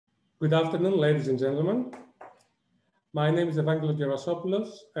Good afternoon, ladies and gentlemen. My name is Evangelos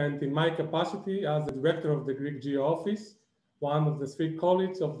Gerasopoulos, and in my capacity as the director of the Greek Geo Office, one of the three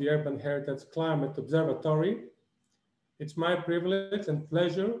colleagues of the Urban Heritage Climate Observatory, it's my privilege and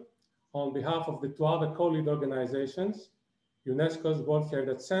pleasure on behalf of the two other co-lead organizations, UNESCO's World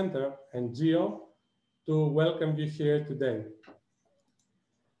Heritage Center and GEO, to welcome you here today.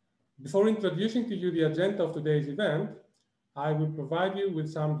 Before introducing to you the agenda of today's event, I will provide you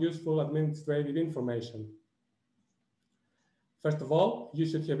with some useful administrative information. First of all, you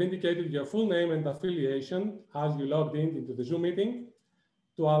should have indicated your full name and affiliation as you logged in into the Zoom meeting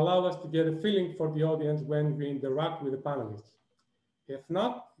to allow us to get a feeling for the audience when we interact with the panelists. If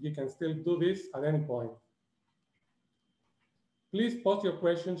not, you can still do this at any point. Please post your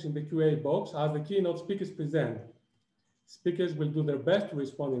questions in the Q&A box as the keynote speakers present. Speakers will do their best to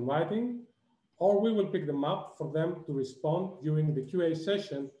respond in writing, or we will pick them up for them to respond during the Q&A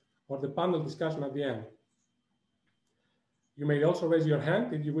session or the panel discussion at the end. You may also raise your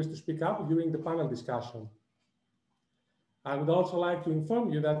hand if you wish to speak up during the panel discussion. I would also like to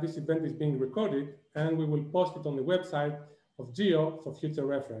inform you that this event is being recorded and we will post it on the website of GEO for future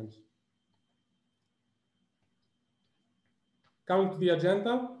reference. Coming to the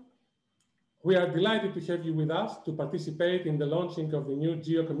agenda, we are delighted to have you with us to participate in the launching of the new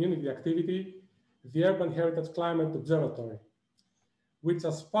GEO community activity, the Urban Heritage Climate Observatory, which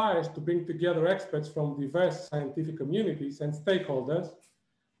aspires to bring together experts from diverse scientific communities and stakeholders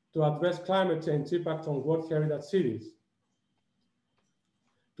to address climate change impacts on World Heritage cities.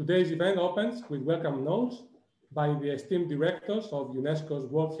 Today's event opens with welcome notes by the esteemed directors of UNESCO's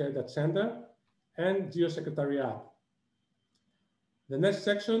World Heritage Center and GEO Secretariat. The next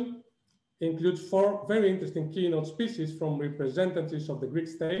section includes 4 very interesting keynote speeches from representatives of the Greek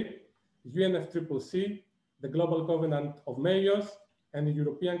state, UNFCCC, the Global Covenant of Mayors, and the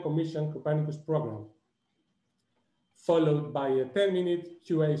European Commission Copernicus program, followed by a 10-minute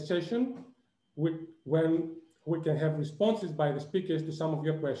Q&A session when we can have responses by the speakers to some of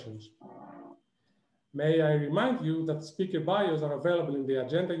your questions. May I remind you that speaker bios are available in the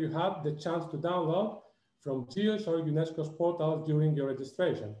agenda you had the chance to download from GEO's or UNESCO's portals during your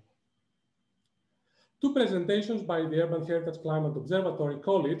registration. 2 presentations by the Urban Heritage Climate Observatory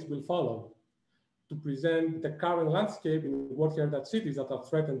colleagues will follow to present the current landscape in World Heritage cities that are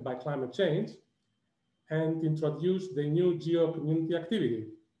threatened by climate change and introduce the new GEO community activity.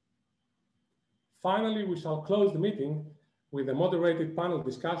 Finally, we shall close the meeting with a moderated panel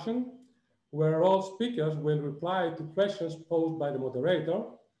discussion where all speakers will reply to questions posed by the moderator,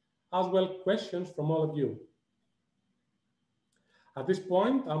 as well as questions from all of you. At this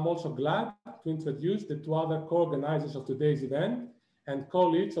point, I'm also glad to introduce the 2 other co-organizers of today's event and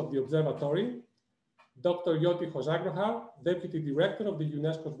co-leads of the observatory, Dr. Yoti Hosagrohar, Deputy Director of the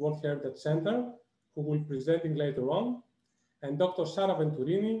UNESCO's World Heritage Center, who will be presenting later on, and Dr. Sara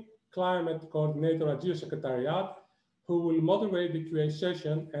Venturini, Climate Coordinator at GEO Secretariat, who will moderate the Q&A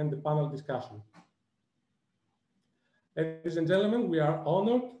session and the panel discussion. Ladies and gentlemen, we are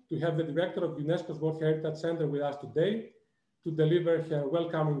honored to have the Director of UNESCO's World Heritage Center with us today to deliver her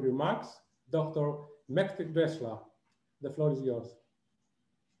welcoming remarks, Dr. Mekte Gressler. The floor is yours.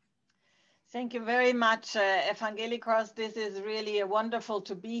 Thank you very much, Evangelikos. This is really wonderful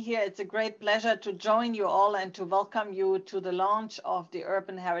to be here. It's a great pleasure to join you all and to welcome you to the launch of the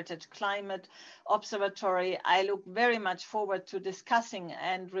Urban Heritage Climate Observatory. I look very much forward to discussing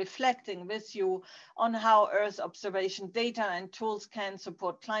and reflecting with you on how Earth observation data and tools can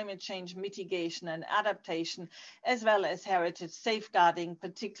support climate change mitigation and adaptation, as well as heritage safeguarding,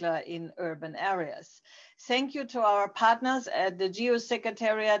 particularly in urban areas. Thank you to our partners at the GEO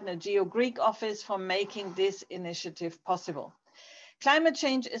Secretariat and the GEO Greek office for making this initiative possible. Climate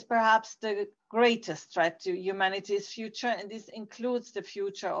change is perhaps the greatest threat to humanity's future, and this includes the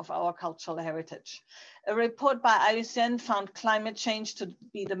future of our cultural heritage. A report by IUCN found climate change to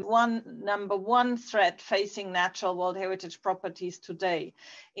be the number one threat facing natural World Heritage properties today.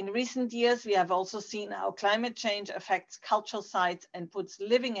 In recent years, we have also seen how climate change affects cultural sites and puts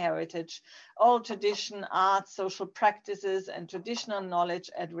living heritage, all tradition, art, social practices, and traditional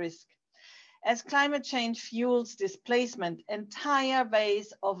knowledge at risk. As climate change fuels displacement, entire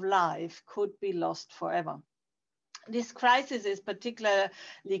ways of life could be lost forever. This crisis is particularly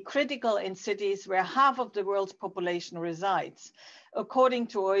critical in cities where half of the world's population resides. According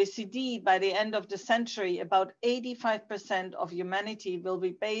to OECD, by the end of the century, about 85% of humanity will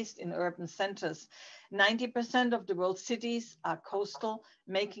be based in urban centers. 90% of the world's cities are coastal,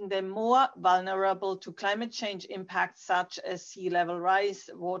 making them more vulnerable to climate change impacts such as sea level rise,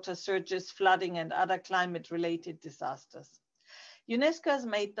 water surges, flooding, and other climate-related disasters. UNESCO has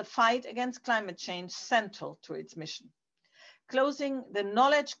made the fight against climate change central to its mission. Closing the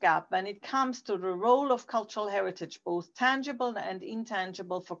knowledge gap when it comes to the role of cultural heritage, both tangible and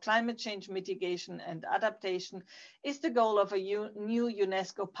intangible, for climate change mitigation and adaptation is the goal of a new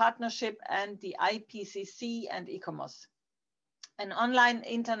UNESCO partnership and the IPCC and ICOMOS. An online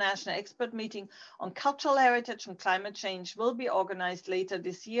international expert meeting on cultural heritage and climate change will be organized later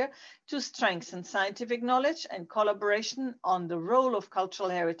this year to strengthen scientific knowledge and collaboration on the role of cultural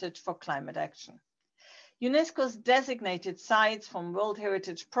heritage for climate action. UNESCO's designated sites, from World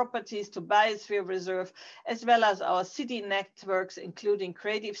Heritage Properties to Biosphere Reserve, as well as our city networks, including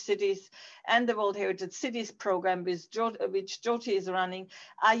Creative Cities and the World Heritage Cities program, which Jyoti is running,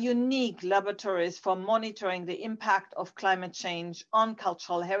 are unique laboratories for monitoring the impact of climate change on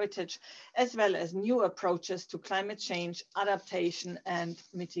cultural heritage, as well as new approaches to climate change, adaptation, and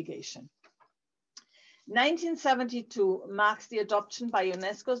mitigation. 1972 marks the adoption by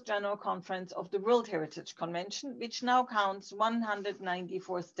UNESCO's General Conference of the World Heritage Convention, which now counts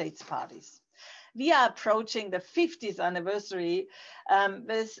 194 states parties. We are approaching the 50th anniversary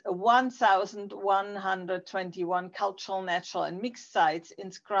with 1,121 cultural, natural, and mixed sites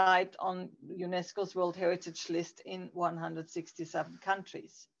inscribed on UNESCO's World Heritage List in 167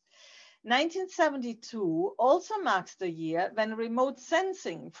 countries. 1972 also marks the year when remote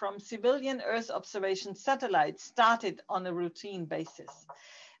sensing from civilian Earth observation satellites started on a routine basis.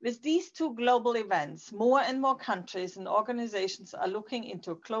 With these two global events, more and more countries and organizations are looking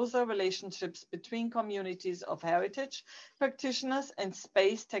into closer relationships between communities of heritage practitioners and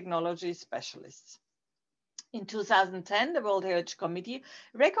space technology specialists. In 2010, the World Heritage Committee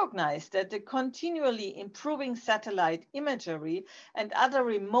recognized that the continually improving satellite imagery and other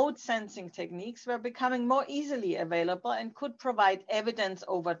remote sensing techniques were becoming more easily available and could provide evidence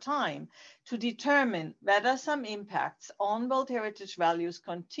over time to determine whether some impacts on World Heritage values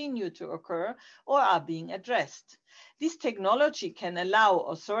continue to occur or are being addressed. This technology can allow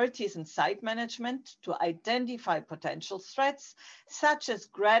authorities and site management to identify potential threats, such as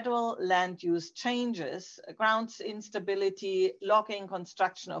gradual land use changes, ground instability, logging,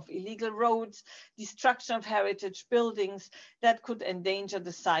 construction of illegal roads, destruction of heritage buildings that could endanger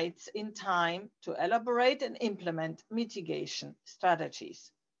the sites, in time to elaborate and implement mitigation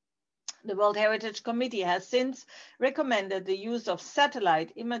strategies. The World Heritage Committee has since recommended the use of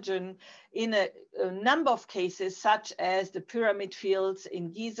satellite imaging in a number of cases, such as the pyramid fields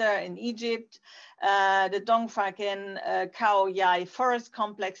in Giza in Egypt, the Dongfaken Khao Yai forest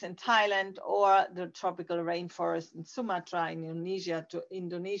complex in Thailand, or the tropical rainforest in Sumatra in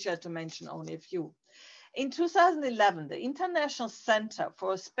Indonesia, to mention only a few. In 2011, the International Center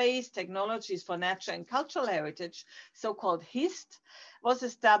for Space Technologies for Natural and Cultural Heritage, so-called HIST, was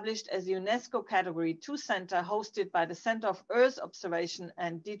established as a UNESCO Category 2 center hosted by the Center of Earth Observation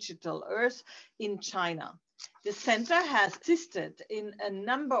and Digital Earth in China. The center has assisted in a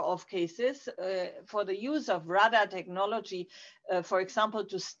number of cases for the use of radar technology, for example,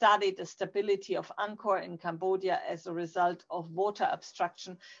 to study the stability of Angkor in Cambodia as a result of water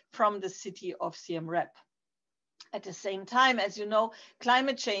obstruction from the city of Siem Reap. At the same time, as you know,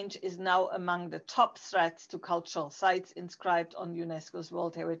 climate change is now among the top threats to cultural sites inscribed on UNESCO's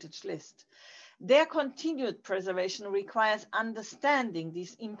World Heritage List. Their continued preservation requires understanding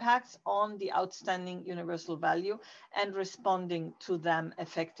these impacts on the outstanding universal value and responding to them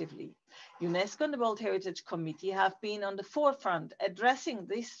effectively. UNESCO and the World Heritage Committee have been on the forefront addressing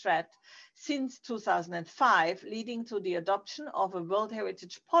this threat since 2005, leading to the adoption of a World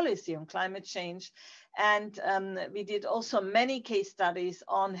Heritage policy on climate change. And we did also many case studies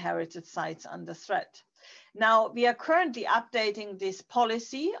on heritage sites under threat. Now, we are currently updating this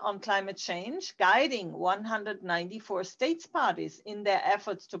policy on climate change, guiding 194 states parties in their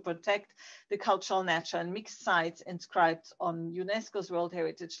efforts to protect the cultural, natural, and mixed sites inscribed on UNESCO's World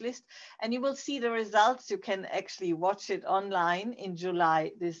Heritage List. And you will see the results. You can actually watch it online in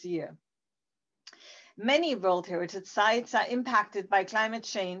July this year. Many World Heritage sites are impacted by climate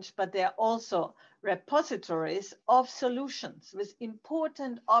change, but they are also repositories of solutions with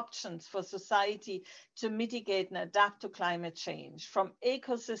important options for society to mitigate and adapt to climate change, from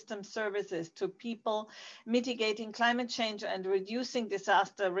ecosystem services to people mitigating climate change and reducing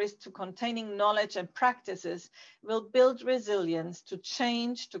disaster risk to containing knowledge and practices will build resilience to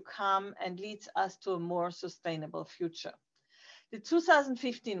change to come and leads us to a more sustainable future. The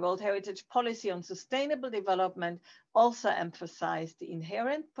 2015 World Heritage Policy on Sustainable Development also emphasized the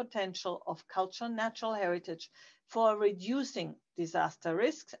inherent potential of cultural and natural heritage for reducing disaster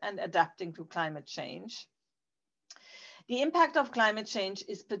risks and adapting to climate change. The impact of climate change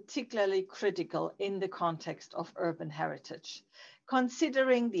is particularly critical in the context of urban heritage.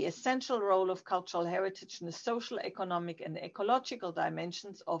 considering the essential role of cultural heritage in the social, economic, and ecological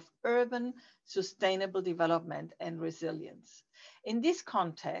dimensions of urban sustainable development and resilience. In this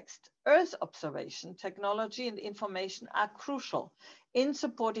context, Earth observation, technology, and information are crucial in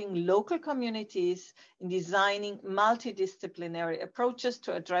supporting local communities in designing multidisciplinary approaches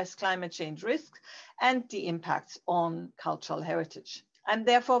to address climate change risks and the impacts on cultural heritage. I'm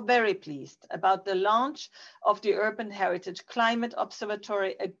therefore very pleased about the launch of the Urban Heritage Climate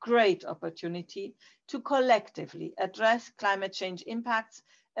Observatory, a great opportunity to collectively address climate change impacts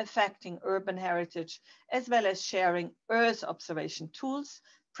affecting urban heritage, as well as sharing Earth observation tools,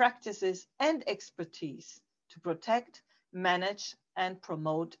 practices, and expertise to protect, manage, and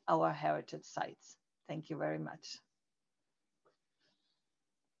promote our heritage sites. Thank you very much.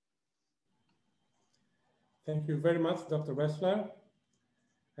 Thank you very much, Dr. Wessler.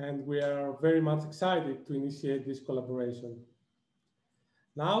 And we are very much excited to initiate this collaboration.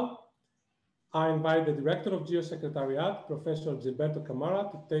 Now, I invite the Director of Geosecretariat, Professor Gilberto Camara,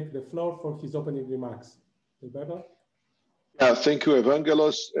 to take the floor for his opening remarks. Gilberto? Yeah, thank you,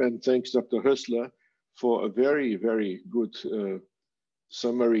 Evangelos, and thanks, Dr. Hössler, for a very, very good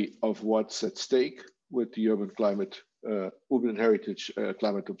summary of what's at stake with the Urban Heritage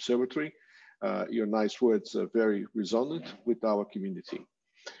Climate Observatory. Your nice words are very resonant with our community.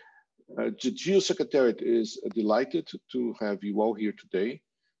 The Geosecretariat is delighted to have you all here today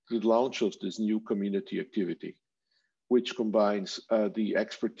to the launch of this new community activity, which combines the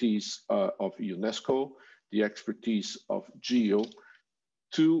expertise of UNESCO, the expertise of GEO,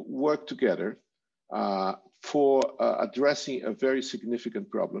 to work together for addressing a very significant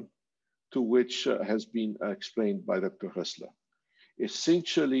problem to which has been explained by Dr. Hössler.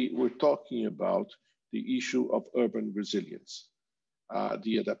 Essentially, we're talking about the issue of urban resilience.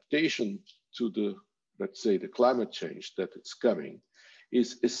 The adaptation to the, let's say, the climate change that is coming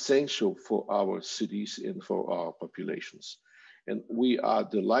is essential for our cities and for our populations. And we are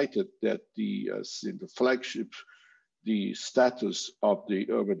delighted that in the flagship, the status of the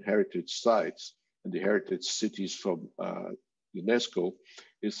urban heritage sites and the heritage cities from UNESCO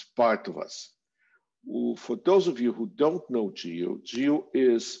is part of us. For those of you who don't know GEO, GEO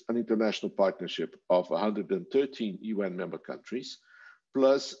is an international partnership of 113 UN member countries,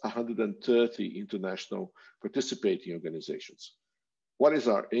 plus 130 international participating organizations. What is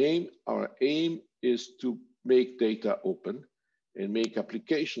our aim? Our aim is to make data open and make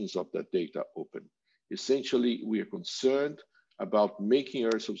applications of that data open. Essentially, we are concerned about making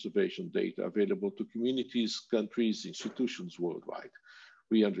Earth observation data available to communities, countries, institutions worldwide.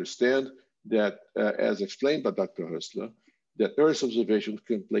 We understand that, as explained by Dr. Hössler, that Earth observation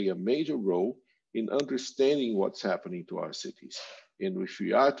can play a major role in understanding what's happening to our cities. And if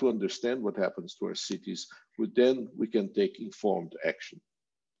we are to understand what happens to our cities, then we can take informed action.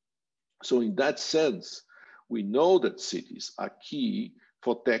 So in that sense, we know that cities are key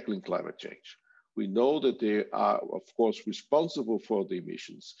for tackling climate change. We know that they are, of course, responsible for the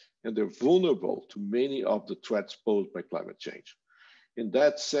emissions, and they're vulnerable to many of the threats posed by climate change. In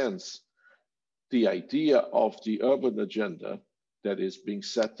that sense, the idea of the urban agenda that is being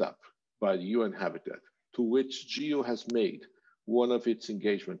set up by the UN Habitat, to which GEO has made one of its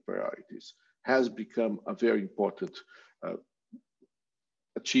engagement priorities, has become a very important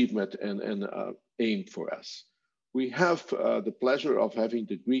achievement and aim for us. We have the pleasure of having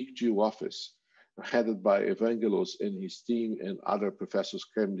the Greek GEO office, headed by Evangelos and his team and other professors,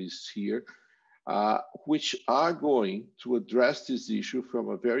 Kremlis here, which are going to address this issue from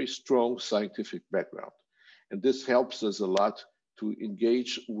a very strong scientific background. And this helps us a lot to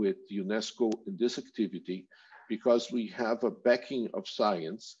engage with UNESCO in this activity, because we have a backing of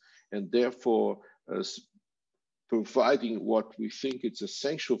science, and therefore providing what we think is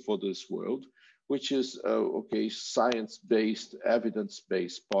essential for this world, which is science-based,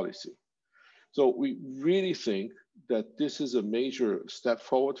 evidence-based policy. So we really think that this is a major step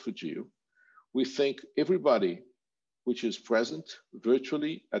forward for GEO. We thank everybody which is present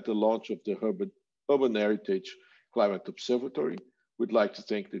virtually at the launch of the Urban Heritage Climate Observatory. We'd like to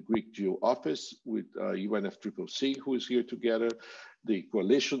thank the Greek GEO office with UNFCCC, who is here together, the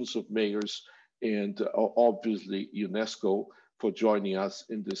coalitions of mayors, and obviously UNESCO for joining us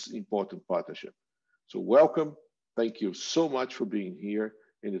in this important partnership. So welcome, thank you so much for being here,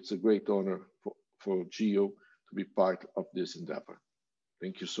 and it's a great honor for GEO to be part of this endeavor.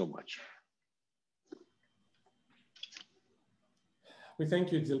 Thank you so much. We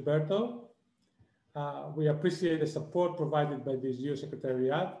thank you, Gilberto. We appreciate the support provided by the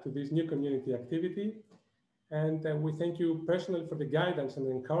Geosecretariat to this new community activity. And we thank you personally for the guidance and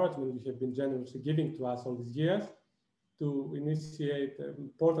encouragement you have been generously giving to us all these years to initiate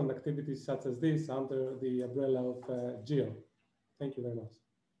important activities such as this under the umbrella of GEO. Thank you very much.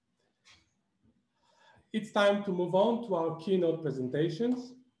 It's time to move on to our keynote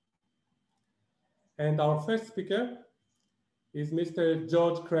presentations. And our first speaker is Mr.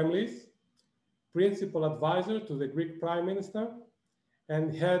 George Kremlis, Principal Advisor to the Greek Prime Minister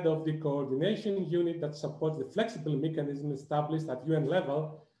and head of the coordination unit that supports the flexible mechanism established at UN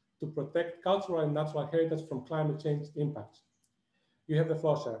level to protect cultural and natural heritage from climate change impacts. You have the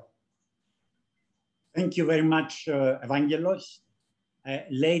floor, sir. Thank you very much, Evangelos.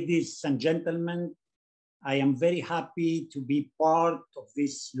 Ladies and gentlemen, I am very happy to be part of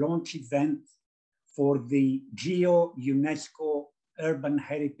this launch event for the GEO UNESCO Urban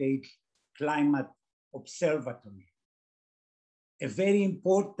Heritage Climate Observatory, a very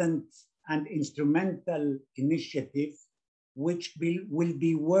important and instrumental initiative which will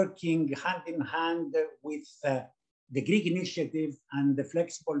be working hand in hand with the Greek initiative and the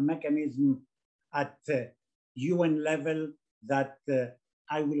flexible mechanism at UN level that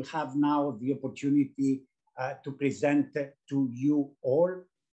I will have now the opportunity to present to you all.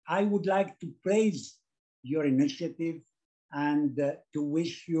 I would like to praise your initiative and to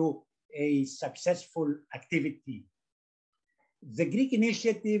wish you a successful activity. The Greek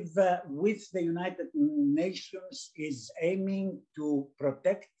initiative with the United Nations is aiming to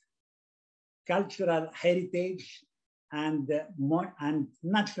protect cultural heritage and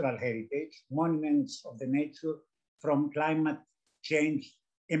natural heritage, monuments of the nature, from climate change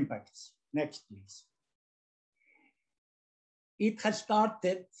impacts. Next, please. It has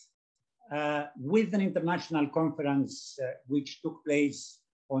started with an international conference which took place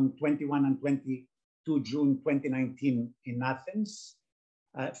on 21 and 22 June 2019 in Athens,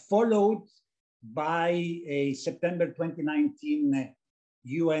 followed by a September 2019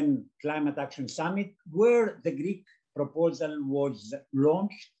 UN Climate Action Summit, where the Greek proposal was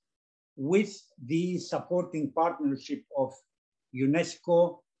launched with the supporting partnership of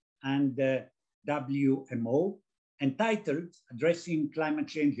UNESCO and WMO, entitled Addressing Climate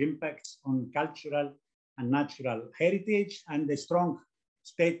Change Impacts on Cultural and Natural Heritage, and a strong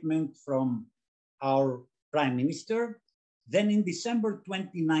statement from our Prime Minister. Then in December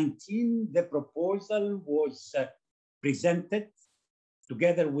 2019, the proposal was presented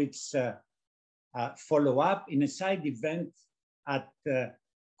together with follow-up in a side event at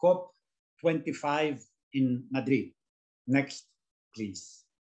COP25 in Madrid. Next, please.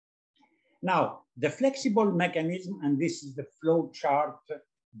 Now, the flexible mechanism, and this is the flow chart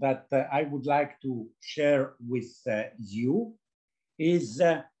that I would like to share with you, is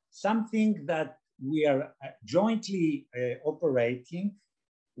something that we are jointly operating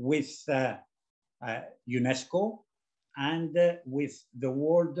with UNESCO and with the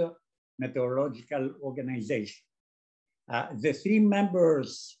World Meteorological Organization. The three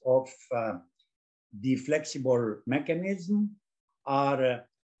members of the flexible mechanism are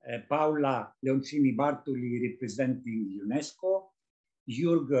Paola Leoncini Bartoli representing UNESCO,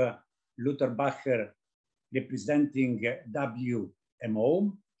 Jürg Lutherbacher representing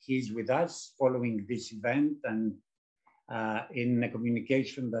WMO. He's with us following this event, and in a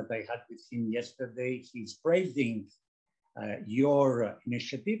communication that I had with him yesterday, he's praising your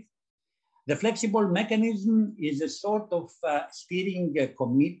initiative. The flexible mechanism is a sort of steering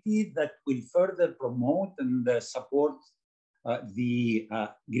committee that will further promote and support the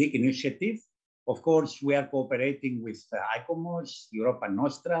Greek initiative. Of course, we are cooperating with ICOMOS, Europa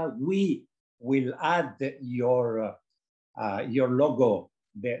Nostra. We will add your logo,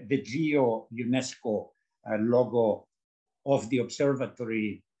 the GEO UNESCO logo of the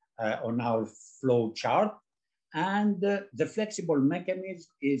observatory on our flow chart. And the flexible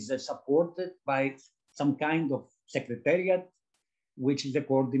mechanism is supported by some kind of secretariat, which is a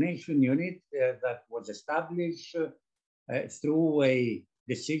coordination unit that was established through a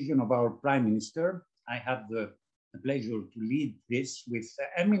decision of our Prime Minister. I have the pleasure to lead this with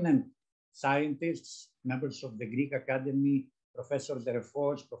eminent scientists, members of the Greek Academy, Professor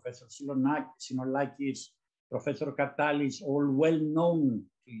Derefos, Professor Sinolakis, Professor Kartalis, all well known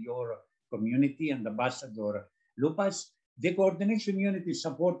to your community, and Ambassador Lupas. The coordination unit is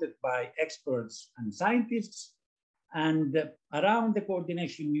supported by experts and scientists. And around the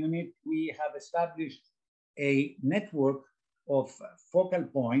coordination unit, we have established a network of focal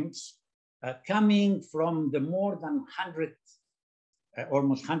points coming from the more than 100,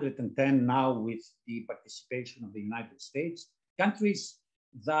 almost 110 now with the participation of the United States, countries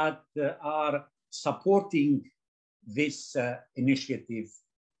that are supporting this initiative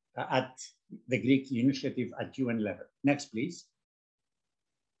at the Greek initiative at UN level. Next, please.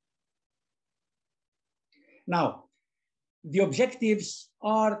 Now, The objectives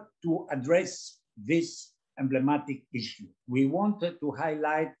are to address this emblematic issue. We wanted to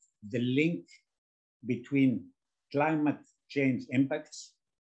highlight the link between climate change impacts,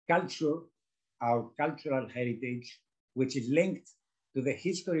 culture, our cultural heritage, which is linked to the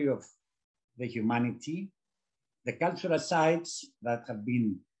history of the humanity, the cultural sites that have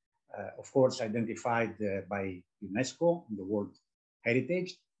been, of course, identified by UNESCO in the World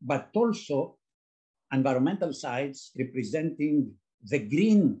Heritage, but also environmental sites representing the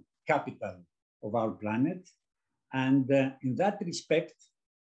green capital of our planet. And in that respect,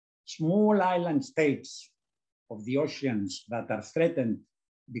 small island states of the oceans that are threatened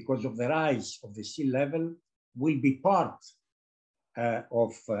because of the rise of the sea level will be part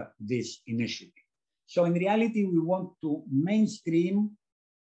of this initiative. So in reality, we want to mainstream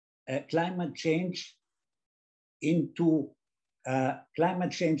climate change into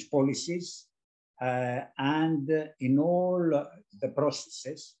climate change policies and in all the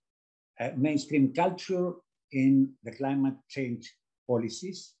processes, mainstream culture in the climate change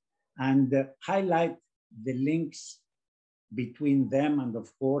policies, and highlight the links between them and, of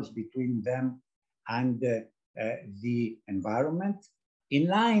course, between them and the environment, in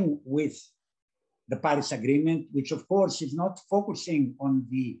line with the Paris Agreement, which, of course, is not focusing on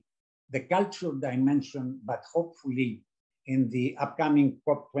the cultural dimension, but hopefully in the upcoming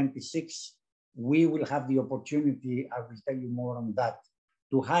COP26, we will have the opportunity, I will tell you more on that,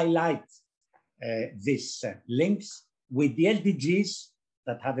 to highlight these links with the SDGs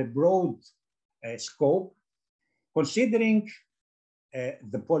that have a broad scope, considering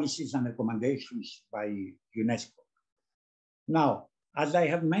the policies and recommendations by UNESCO. Now, as I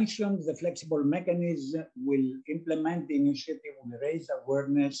have mentioned, the flexible mechanism will implement the initiative, will raise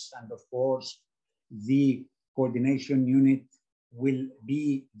awareness, and of course, the coordination unit will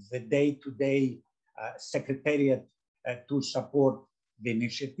be the day-to-day secretariat to support the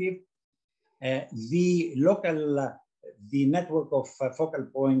initiative. The network of focal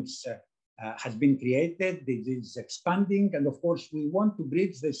points has been created. It is expanding, and of course, we want to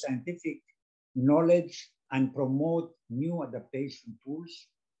bridge the scientific knowledge and promote new adaptation tools,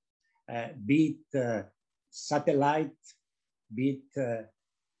 be it satellite, be it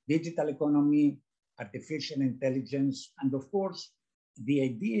digital economy, artificial intelligence, and of course, the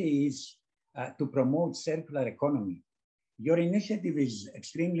idea is to promote circular economy. Your initiative is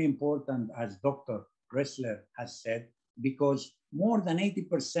extremely important, as Dr. Ressler has said, because more than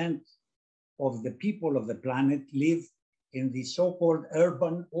 80% of the people of the planet live in the so-called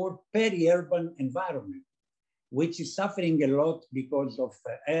urban or peri-urban environment, which is suffering a lot because of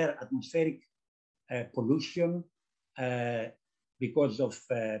air atmospheric pollution, because of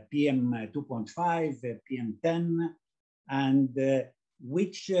PM 2.5, PM 10, and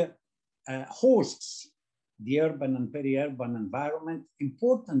which hosts the urban and peri-urban environment,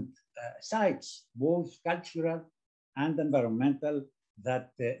 important sites, both cultural and environmental,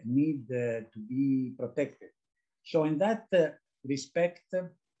 that need to be protected. So in that respect,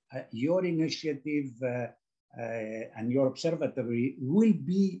 your initiative and your observatory will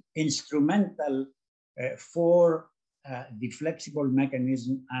be instrumental for the flexible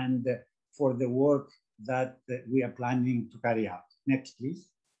mechanism and for the work that we are planning to carry out. Next, please.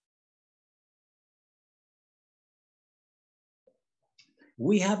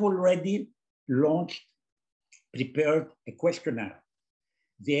 We have already launched, prepared a questionnaire.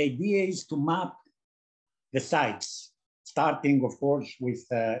 The idea is to map the sites, starting, of course, with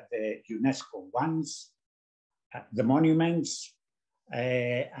the UNESCO ones, the monuments,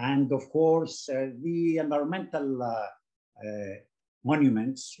 and of course, the environmental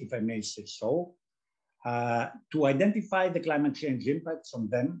monuments, if I may say so, to identify the climate change impacts on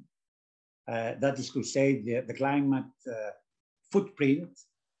them. That is to say, the climate footprint,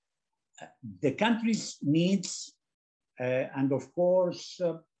 the country's needs, and of course,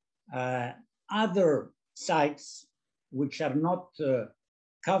 other sites which are not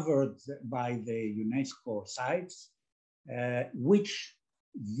covered by the UNESCO sites, which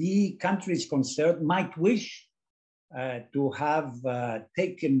the countries concerned might wish to have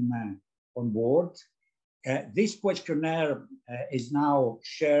taken on board. This questionnaire is now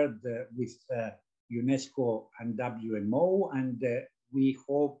shared with UNESCO and WMO, and we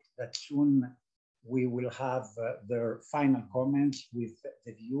hope that soon we will have their final comments with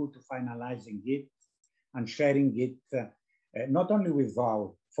the view to finalizing it and sharing it not only with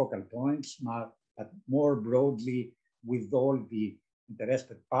our focal points, but more broadly with all the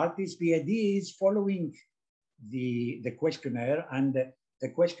interested parties. The idea is following the questionnaire, and the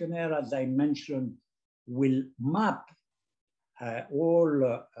questionnaire, as I mentioned, will map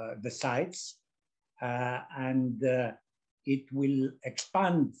all the sites and it will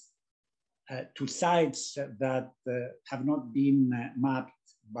expand to sites that have not been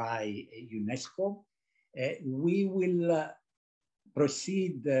mapped by UNESCO. We will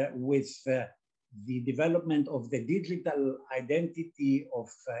proceed with the development of the digital identity of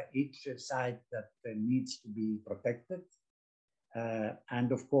each site that needs to be protected.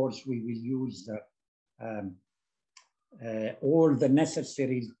 And of course, we will use all the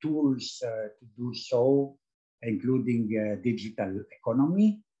necessary tools to do so, including digital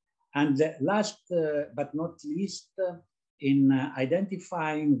economy. And last but not least, in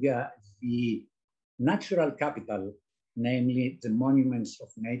identifying the natural capital, namely the monuments of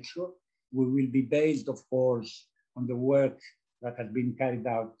nature, we will be based, of course, on the work that has been carried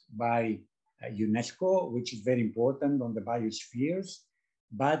out by UNESCO, which is very important on the biospheres.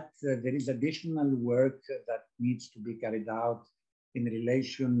 But there is additional work that needs to be carried out in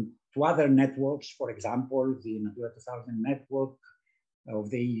relation to other networks, for example, the Natura 2000 network of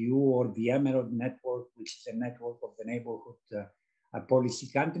the EU, or the Emerald network, which is a network of the neighborhood policy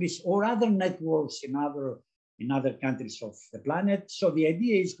countries, or other networks in other countries of the planet. So the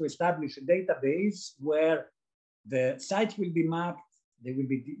idea is to establish a database where the sites will be mapped, they will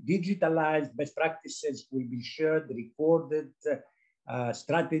be digitalized, best practices will be shared, recorded,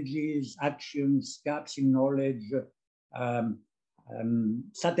 strategies, actions, gaps in knowledge,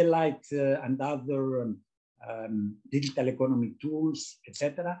 satellite and other digital economy tools,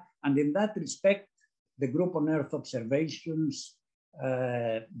 etc. And in that respect, the group on Earth observations,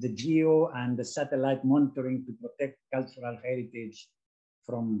 the geo and the satellite monitoring to protect cultural heritage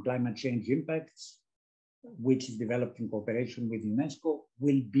from climate change impacts, which is developed in cooperation with UNESCO,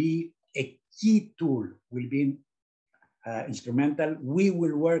 will be a key tool, will be instrumental. We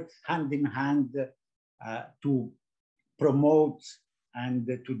will work hand in hand to promote and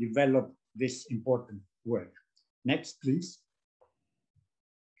to develop this important work. Next, please.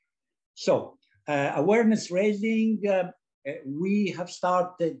 So, awareness raising, we have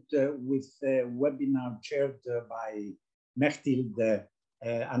started with a webinar chaired by Mechtild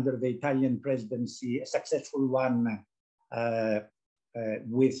under the Italian presidency, a successful one in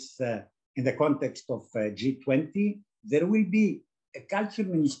the context of G20. There will be a culture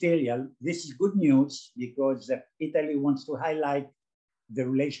ministerial. This is good news because Italy wants to highlight the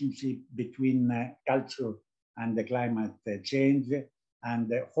relationship between culture and the climate change.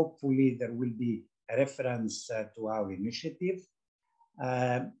 And hopefully there will be a reference to our initiative.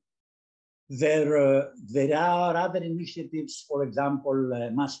 There are other initiatives, for example, a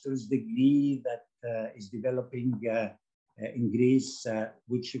master's degree that is developing in Greece,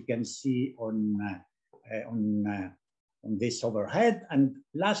 which you can see on this overhead. And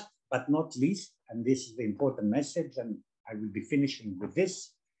last but not least, and this is the important message, and I will be finishing with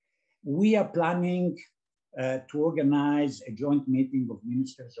this, we are planning to organize a joint meeting of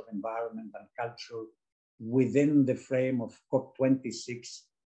ministers of environment and culture within the frame of COP26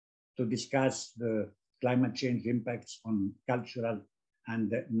 to discuss the climate change impacts on cultural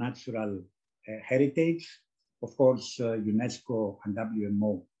and natural heritage. Of course, UNESCO and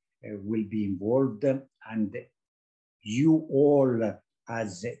WMO will be involved, and you all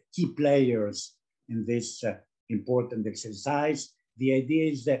as key players in this important exercise. The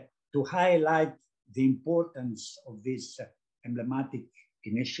idea is to highlight the importance of this emblematic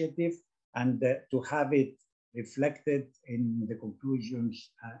initiative and to have it reflected in the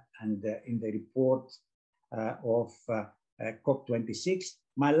conclusions and in the report of COP26.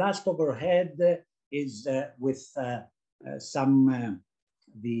 My last overhead is with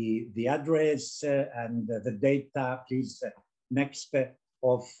the address and the data, please, next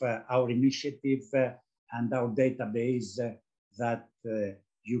of our initiative and our database that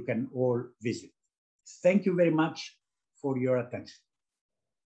you can all visit. Thank you very much for your attention.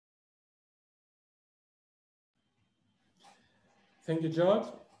 Thank you, George.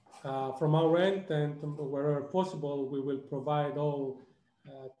 From our end, and wherever possible, we will provide all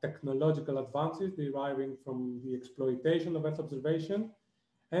technological advances deriving from the exploitation of Earth observation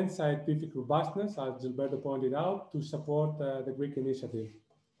and scientific robustness, as Gilberto pointed out, to support the Greek initiative.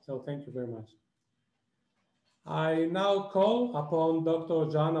 So thank you very much. I now call upon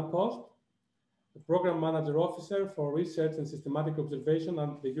Dr. Joanna Post, the Program Manager Officer for Research and Systematic Observation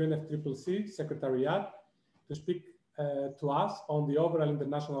at the UNFCCC Secretariat, to speak to us on the overall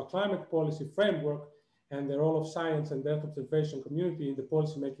international climate policy framework and the role of science and Earth observation community in the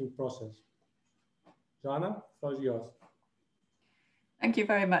policymaking process. Joanna, the floor is yours. Thank you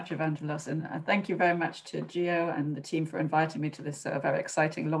very much, Evangelos, and thank you very much to Geo and the team for inviting me to this very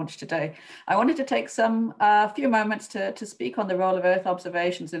exciting launch today. I wanted to take a few moments to speak on the role of Earth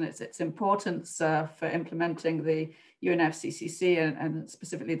observations and its importance for implementing the UNFCCC and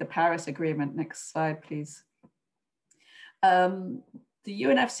specifically the Paris Agreement. Next slide, please. The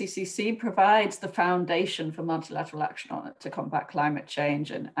UNFCCC provides the foundation for multilateral action to combat climate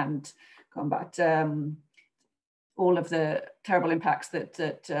change and combat all of the terrible impacts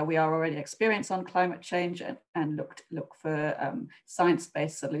that we are already experiencing on climate change and look for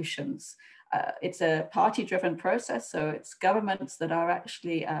science-based solutions. It's a party-driven process, so it's governments that are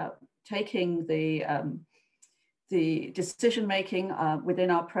actually taking the decision-making within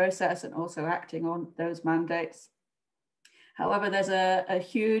our process and also acting on those mandates. However, there's a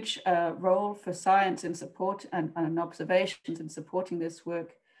huge role for science in support and observations in supporting this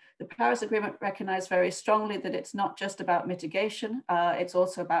work. The Paris Agreement recognized very strongly that it's not just about mitigation, it's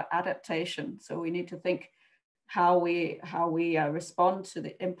also about adaptation. So we need to think how we respond to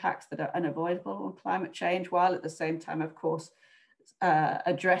the impacts that are unavoidable on climate change, while at the same time, of course,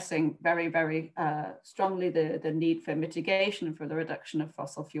 addressing very, very strongly the need for mitigation and for the reduction of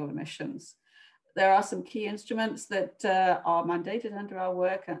fossil fuel emissions. There are some key instruments that are mandated under our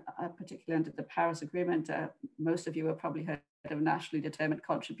work, particularly under the Paris Agreement. Most of you have probably heard of nationally determined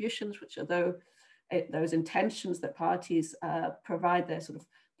contributions, which are those intentions that parties provide their sort of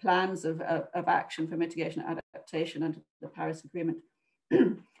plans of action for mitigation and adaptation under the Paris Agreement.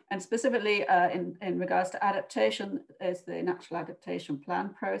 And specifically in regards to adaptation, there's the Natural Adaptation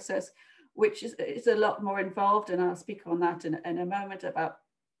Plan process, which is a lot more involved, and I'll speak on that in a moment, about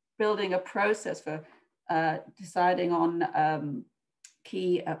building a process for deciding on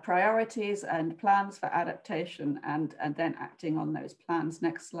key priorities and plans for adaptation and then acting on those plans.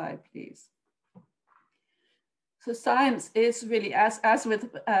 Next slide, please. So science is really, as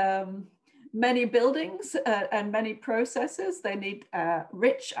with many buildings and many processes, they need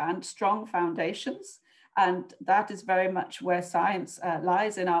rich and strong foundations. And that is very much where science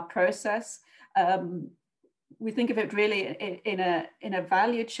lies in our process. We think of it really in a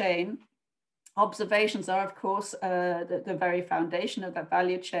value chain. Observations are, of course, the very foundation of that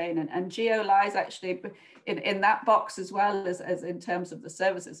value chain, and geo lies actually in that box as well as in terms of the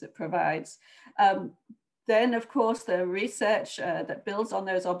services it provides. Then, of course, the research that builds on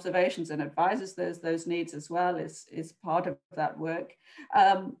those observations and advises those needs as well is part of that work.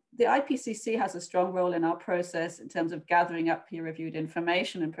 The IPCC has a strong role in our process in terms of gathering up peer-reviewed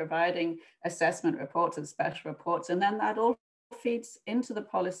information and providing assessment reports and special reports. And then that all feeds into the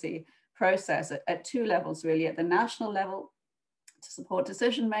policy process at two levels, really: at the national level, to support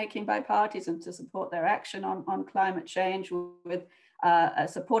decision-making by parties and to support their action on climate change with a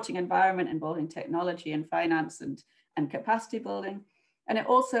supporting environment involving technology and finance and capacity building. And it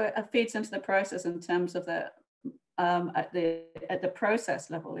also feeds into the process in terms of at the process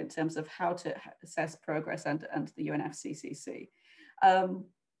level, in terms of how to assess progress and the UNFCCC.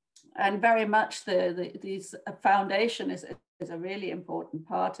 And very much these foundation is a really important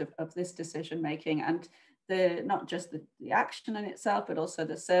part of this decision making, and not just the action in itself, but also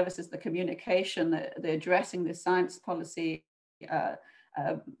the services, the communication, the addressing the science policy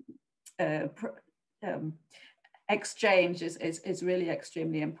exchange is really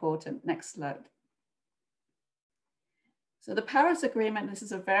extremely important. Next slide. So the Paris Agreement, this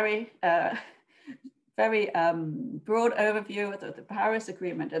is a very broad overview of the Paris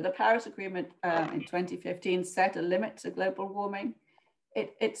Agreement. And the Paris Agreement in 2015 set a limit to global warming.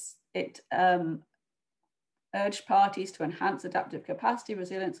 It urged parties to enhance adaptive capacity,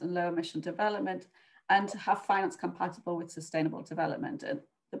 resilience, and low emission development, and to have finance compatible with sustainable development. And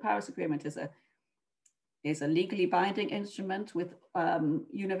the Paris Agreement is a legally binding instrument with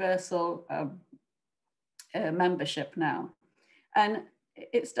universal membership now. And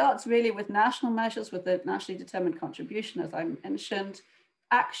it starts really with national measures, with the nationally determined contribution, as I mentioned,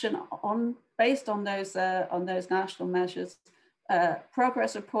 action based on those national measures,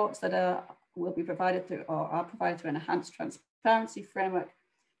 progress reports that will be provided through or are provided through an enhanced transparency framework.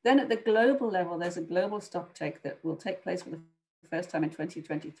 Then at the global level, there's a global stocktake that will take place for the first time in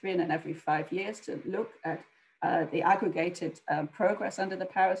 2023 and then every 5 years to look at the aggregated progress under the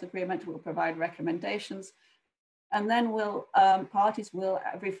Paris Agreement. Will provide recommendations, and then parties will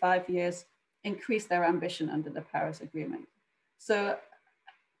every 5 years increase their ambition under the Paris Agreement. So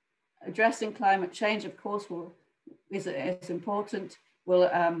addressing climate change, of course, is important, will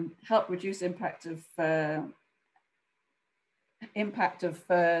help reduce impact of the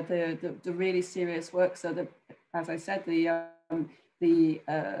really serious work. So as I said, the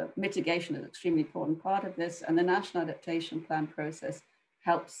mitigation is an extremely important part of this, and the National Adaptation Plan process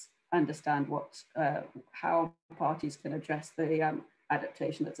helps understand how parties can address the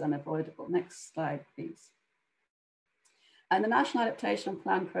adaptation that's unavoidable. Next slide, please. And the National Adaptation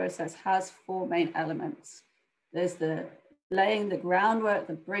Plan process has 4 main elements. There's the laying the groundwork,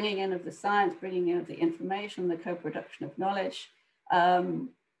 the bringing in of the science, bringing in of the information, the co-production of knowledge.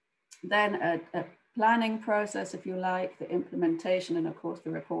 Then a planning process, if you like, the implementation, and of course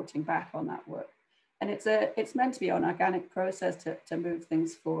the reporting back on that work. And it's meant to be an organic process to move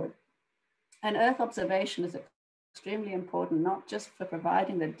things forward. And Earth observation is extremely important, not just for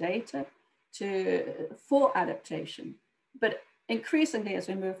providing the data for adaptation, but increasingly as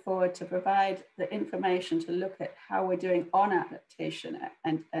we move forward to provide the information to look at how we're doing on adaptation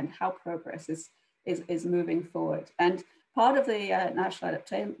and how progress is moving forward. And part of the National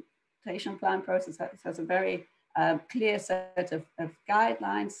Adaptation Plan process has a very clear set of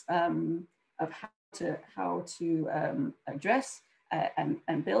guidelines of how to address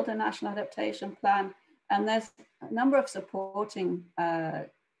and build a national adaptation plan. And there's a number of supporting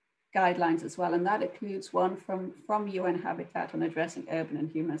guidelines as well, and that includes one from UN Habitat on addressing urban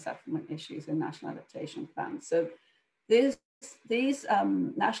and human settlement issues in national adaptation plans. So these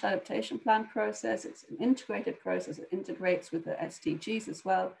national adaptation plan process, it's an integrated process. It integrates with the SDGs as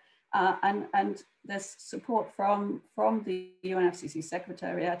well, and there's support from the UNFCCC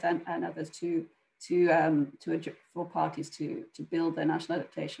Secretariat and others for parties to build their national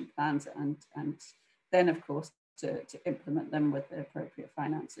adaptation plans and then of course to implement them with the appropriate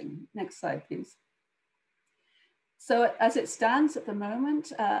financing. Next slide, please. So as it stands at the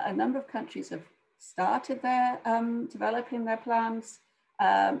moment, a number of countries have started their developing their plans,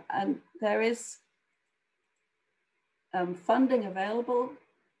 and there is funding available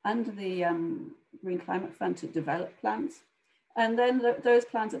under the Green Climate Fund to develop plans. And then those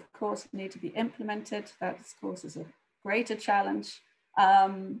plans, of course, need to be implemented. That, of course, is a greater challenge.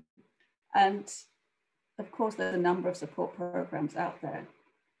 And of course, there's a number of support programs out there.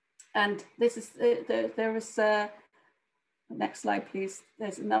 And this is, there is, next slide, please.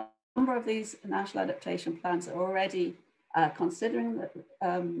 There's a number of these national adaptation plans that are already considering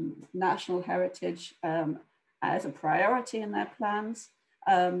the, national heritage as a priority in their plans.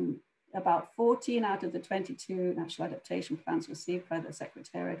 About 14 out of the 22 national adaptation plans received by the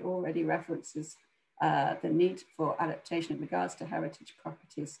Secretariat already references the need for adaptation in regards to heritage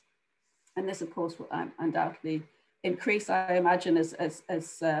properties. And this, of course, will undoubtedly increase, I imagine,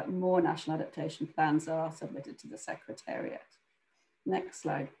 as more national adaptation plans are submitted to the Secretariat. Next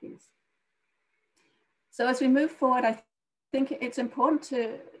slide, please. So as we move forward, I think it's important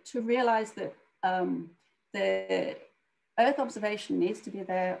to realize that the Earth observation needs to be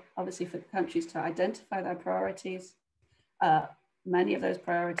there, obviously, for countries to identify their priorities. Many of those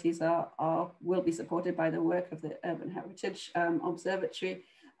priorities will be supported by the work of the Urban Heritage Observatory.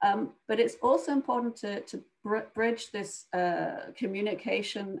 But it's also important to bridge this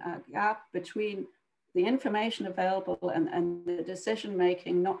communication gap between the information available and the decision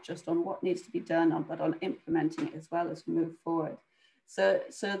making, not just on what needs to be done, but on implementing it as well as we move forward. So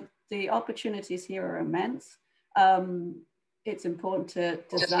the opportunities here are immense. It's important to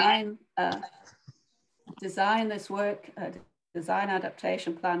design this work, design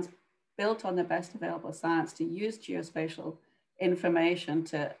adaptation plans built on the best available science, to use geospatial information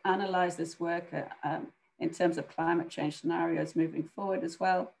to analyze this work in terms of climate change scenarios moving forward as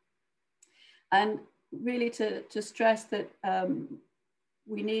well. And really to stress that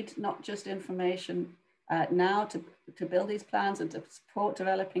we need not just information now to build these plans and to support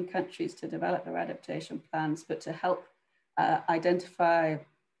developing countries to develop their adaptation plans, but to help identify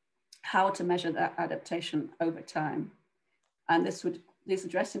how to measure that adaptation over time. And this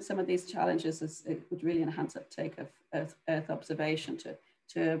addressing some of these challenges it would really enhance uptake of Earth observation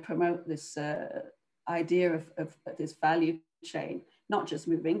to promote this idea of this value chain, not just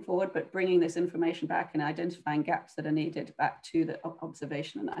moving forward, but bringing this information back and identifying gaps that are needed back to the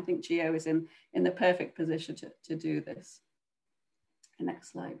observation. And I think GEO is in the perfect position to do this.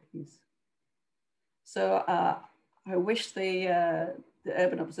 Next slide, please. So I wish the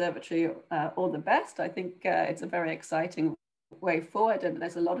Urban Observatory all the best. I think it's a very exciting way forward, and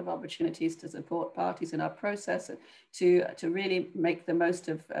there's a lot of opportunities to support parties in our process to really make the most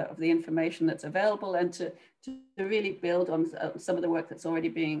of the information that's available, and to really build on some of the work that's already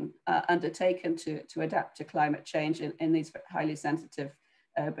being undertaken to adapt to climate change in these highly sensitive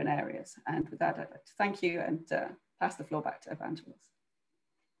urban areas. And with that, I'd like to thank you and pass the floor back to Evangelos.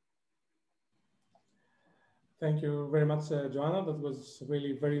 Thank you very much, Joanna. That was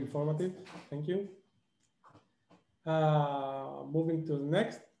really very informative. Thank you. Moving to the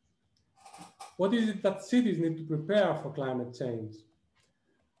next. What is it that cities need to prepare for climate change?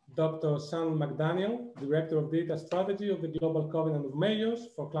 Dr. Shannon McDaniel, Director of Data Strategy of the Global Covenant of Mayors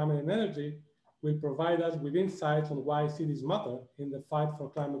for Climate and Energy, will provide us with insights on why cities matter in the fight for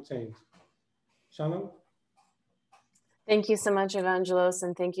climate change. Shannon? Thank you so much, Evangelos,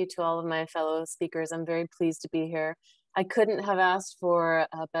 and thank you to all of my fellow speakers. I'm very pleased to be here. I couldn't have asked for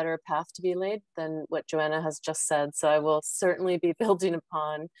a better path to be laid than what Joanna has just said, so I will certainly be building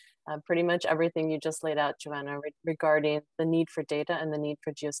upon pretty much everything you just laid out, Joanna, regarding the need for data and the need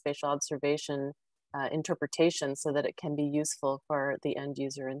for geospatial observation interpretation so that it can be useful for the end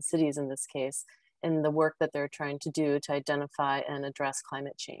user in cities in this case, in the work that they're trying to do to identify and address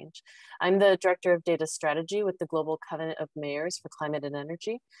climate change. I'm the Director of Data Strategy with the Global Covenant of Mayors for Climate and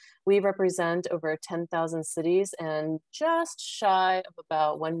Energy. We represent over 10,000 cities and just shy of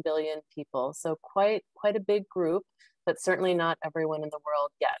about 1 billion people. So quite a big group, but certainly not everyone in the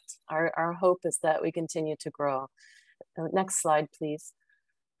world yet. Our hope is that we continue to grow. Next slide, please.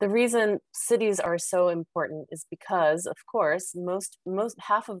 The reason cities are so important is because, of course,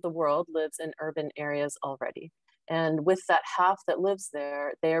 half of the world lives in urban areas already. And with that half that lives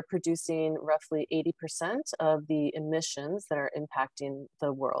there, they are producing roughly 80% of the emissions that are impacting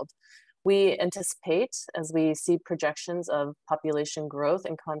the world. We anticipate, as we see projections of population growth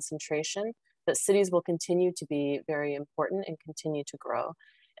and concentration, that cities will continue to be very important and continue to grow.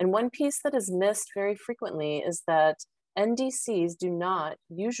 And one piece that is missed very frequently is that NDCs do not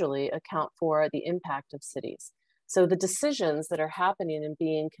usually account for the impact of cities. So the decisions that are happening and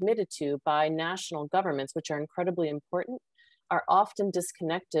being committed to by national governments, which are incredibly important, are often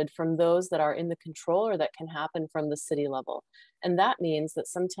disconnected from those that are in the control or that can happen from the city level. And that means that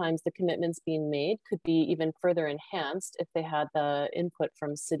sometimes the commitments being made could be even further enhanced if they had the input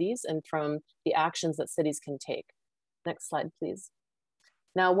from cities and from the actions that cities can take. Next slide, please.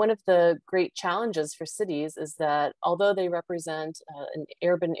 Now, one of the great challenges for cities is that although they represent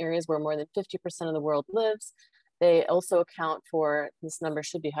urban areas where more than 50% of the world lives, they also account for, this number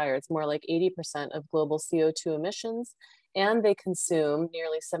should be higher, it's more like 80% of global CO2 emissions, and they consume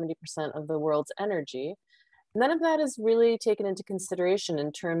nearly 70% of the world's energy. None of that is really taken into consideration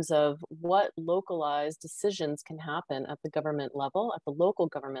in terms of what localized decisions can happen at the government level, at the local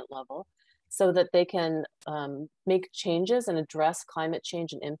government level, so that they can make changes and address climate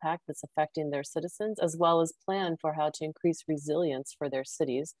change and impact that's affecting their citizens, as well as plan for how to increase resilience for their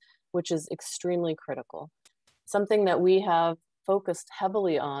cities, which is extremely critical. Something that we have focused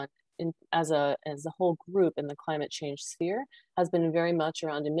heavily on as a whole group in the climate change sphere has been very much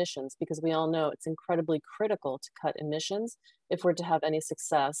around emissions, because we all know it's incredibly critical to cut emissions if we're to have any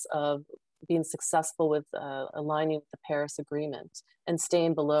success of being successful with aligning with the Paris Agreement and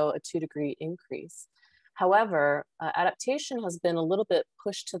staying below a 2-degree increase. However, adaptation has been a little bit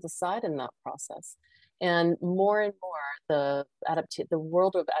pushed to the side in that process. And more, the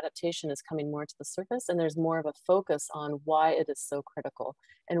world of adaptation is coming more to the surface, and there's more of a focus on why it is so critical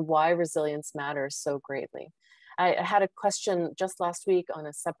and why resilience matters so greatly. I had a question just last week on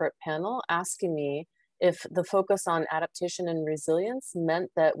a separate panel asking me if the focus on adaptation and resilience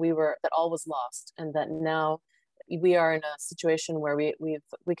meant that that all was lost, and that now we are in a situation where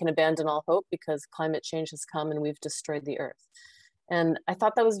we can abandon all hope because climate change has come and we've destroyed the earth. And I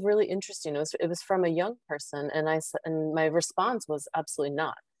thought that was really interesting. It was from a young person, and my response was absolutely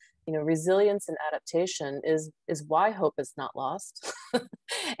not. You know, resilience and adaptation is why hope is not lost.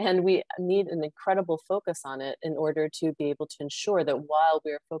 And we need an incredible focus on it in order to be able to ensure that while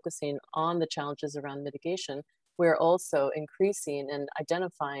we're focusing on the challenges around mitigation, we're also increasing and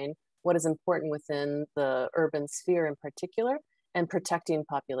identifying what is important within the urban sphere in particular, and protecting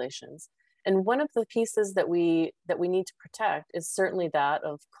populations. And one of the pieces that we need to protect is certainly that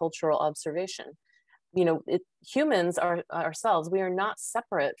of cultural observation. You know, humans ourselves, we are not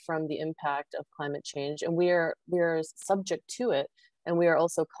separate from the impact of climate change, and we are subject to it, and we are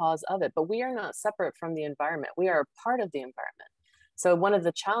also cause of it, but we are not separate from the environment. We are a part of the environment. So one of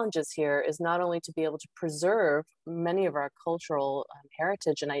the challenges here is not only to be able to preserve many of our cultural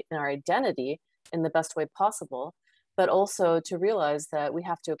heritage and our identity in the best way possible, but also to realize that we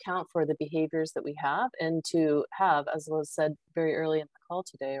have to account for the behaviors that we have, and to have, as was said very early in the call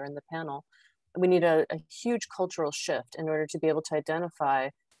today or in the panel, we need a huge cultural shift in order to be able to identify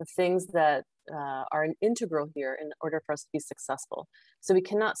the things that are integral here in order for us to be successful. So we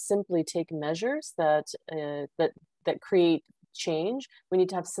cannot simply take measures that create change. We need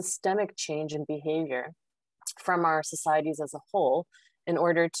to have systemic change in behavior from our societies as a whole in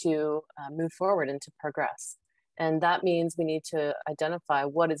order to move forward and to progress. And that means we need to identify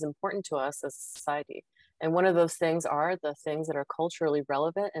what is important to us as a society. And one of those things are the things that are culturally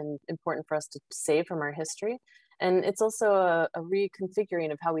relevant and important for us to save from our history. And it's also a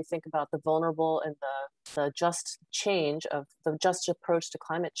reconfiguring of how we think about the vulnerable and the just approach to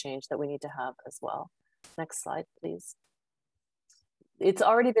climate change that we need to have as well. Next slide, please. it's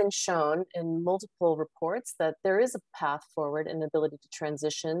already been shown in multiple reports that there is a path forward and ability to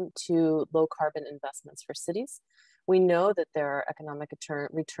transition to low carbon investments for cities. We know that there are economic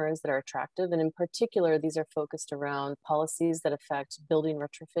returns that are attractive, and in particular, these are focused around policies that affect building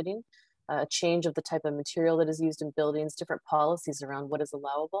retrofitting, a change of the type of material that is used in buildings, different policies around what is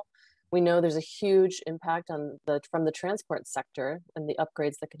allowable. We know there's a huge impact on from the transport sector and the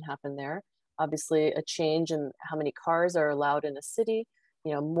upgrades that can happen there. Obviously, a change in how many cars are allowed in a city,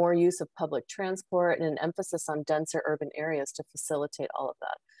 more use of public transport, and an emphasis on denser urban areas to facilitate all of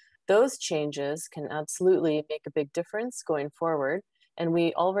that. Those changes can absolutely make a big difference going forward. And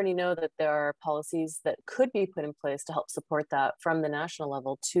we already know that there are policies that could be put in place to help support that from the national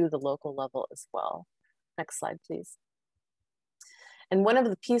level to the local level as well. Next slide, please. And one of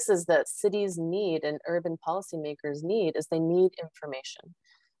the pieces that cities need and urban policymakers need is they need information.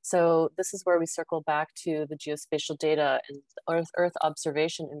 So this is where we circle back to the geospatial data and Earth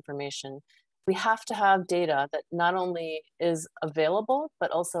observation information. We have to have data that not only is available, but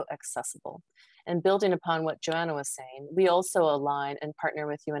also accessible. And building upon what Joanna was saying, we also align and partner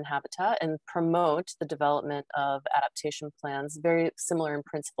with UN Habitat and promote the development of adaptation plans, very similar in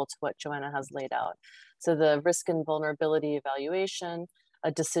principle to what Joanna has laid out. So the risk and vulnerability evaluation,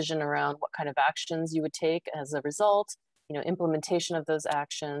 a decision around what kind of actions you would take as a result, implementation of those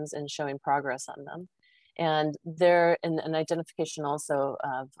actions and showing progress on them. And there, an identification also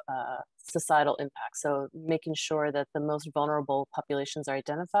of societal impact. So making sure that the most vulnerable populations are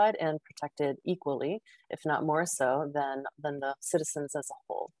identified and protected equally, if not more so than the citizens as a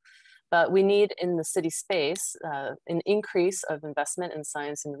whole. But we need in the city space an increase of investment in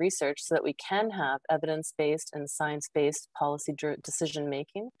science and research so that we can have evidence-based and science-based policy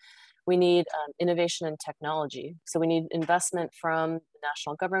decision-making. We need innovation and technology. So we need investment from the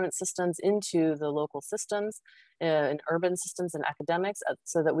national government systems into the local systems, in urban systems and academics,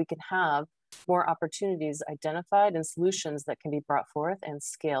 so that we can have more opportunities identified and solutions that can be brought forth and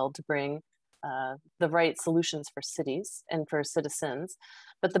scaled to bring the right solutions for cities and for citizens.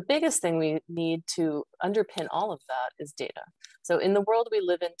 But the biggest thing we need to underpin all of that is data. So in the world we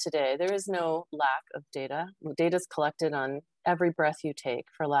live in today, there is no lack of data. Data is collected on every breath you take,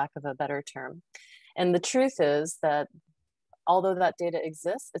 for lack of a better term. And the truth is that although that data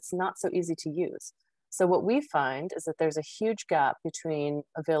exists, it's not so easy to use. So what we find is that there's a huge gap between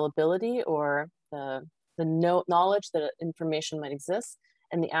availability or the knowledge that information might exist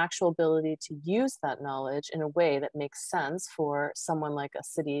and the actual ability to use that knowledge in a way that makes sense for someone like a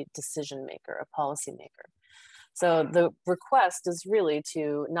city decision maker, a policy maker. So the request is really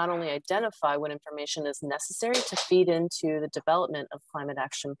to not only identify what information is necessary to feed into the development of climate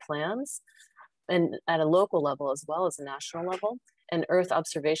action plans, and at a local level as well as a national level, and Earth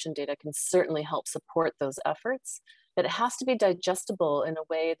observation data can certainly help support those efforts, but it has to be digestible in a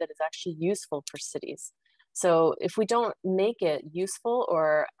way that is actually useful for cities. So if we don't make it useful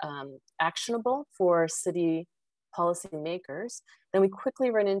or actionable for city policymakers, then we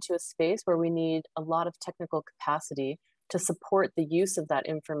quickly run into a space where we need a lot of technical capacity to support the use of that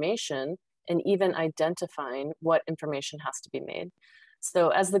information and even identifying what information has to be made. So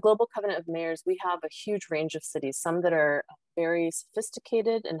as the Global Covenant of Mayors, we have a huge range of cities, some that are very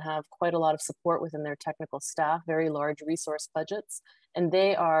sophisticated and have quite a lot of support within their technical staff, very large resource budgets, and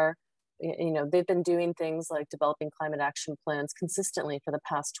they are, they've been doing things like developing climate action plans consistently for the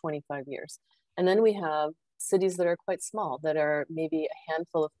past 25 years. And then we have cities that are quite small, that are maybe a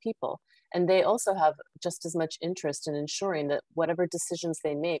handful of people. And they also have just as much interest in ensuring that whatever decisions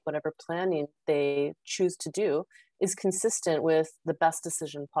they make, whatever planning they choose to do, is consistent with the best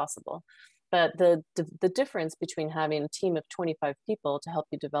decision possible. But the difference between having a team of 25 people to help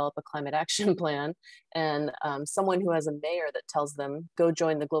you develop a climate action plan and someone who has a mayor that tells them, go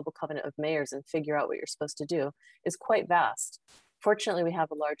join the Global Covenant of Mayors and figure out what you're supposed to do, is quite vast. Fortunately, we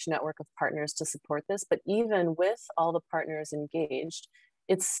have a large network of partners to support this, but even with all the partners engaged,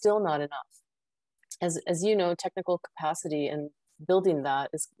 it's still not enough. As you know, technical capacity and building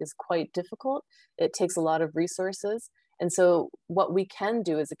that is quite difficult. It takes a lot of resources. And so what we can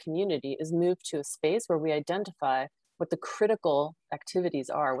do as a community is move to a space where we identify what the critical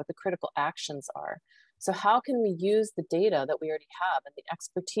activities are, what the critical actions are. So how can we use the data that we already have and the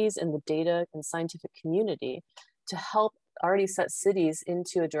expertise in the data and scientific community to help already set cities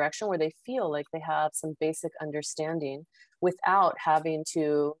into a direction where they feel like they have some basic understanding without having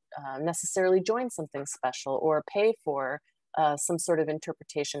to necessarily join something special or pay for some sort of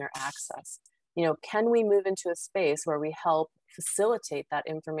interpretation or access. Can we move into a space where we help facilitate that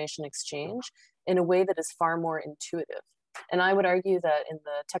information exchange in a way that is far more intuitive? And I would argue that in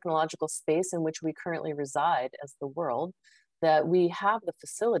the technological space in which we currently reside as the world, that we have the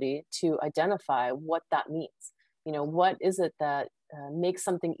facility to identify what that means. You know, what is it that makes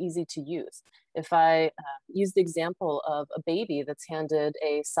something easy to use? If I use the example of a baby that's handed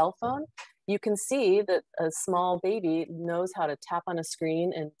a cell phone, you can see that a small baby knows how to tap on a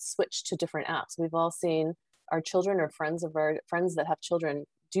screen and switch to different apps. We've all seen our children or friends of our friends that have children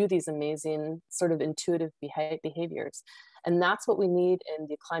do these amazing sort of intuitive behaviors. And that's what we need in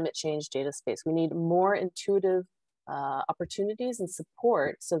the climate change data space. We need more intuitive opportunities and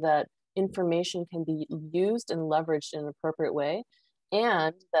support so that information can be used and leveraged in an appropriate way.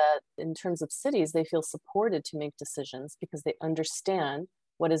 And that in terms of cities, they feel supported to make decisions because they understand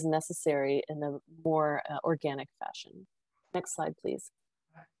what is necessary in a more organic fashion. Next slide, please.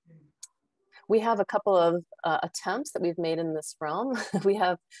 We have a couple of attempts that we've made in this realm. We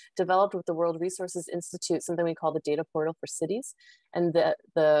have developed with the World Resources Institute something we call the Data Portal for Cities. And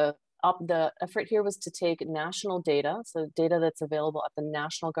the effort here was to take national data, so data that's available at the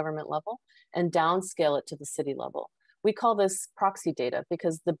national government level, and downscale it to the city level. We call this proxy data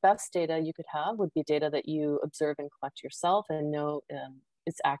because the best data you could have would be data that you observe and collect yourself and know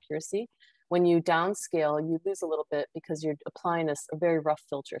its accuracy. When you downscale, you lose a little bit because you're applying a very rough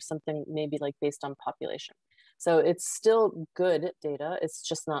filter, something maybe like based on population. So it's still good data, it's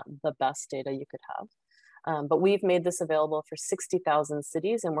just not the best data you could have. But we've made this available for 60,000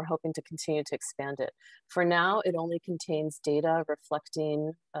 cities and we're hoping to continue to expand it. For now, it only contains data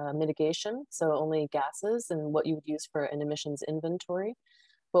reflecting mitigation, so only gases and what you would use for an emissions inventory.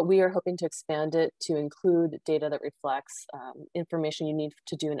 But we are hoping to expand it to include data that reflects information you need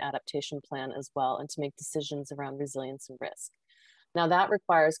to do an adaptation plan as well and to make decisions around resilience and risk. Now that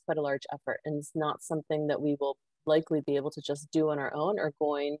requires quite a large effort and it's not something that we will likely be able to just do on our own or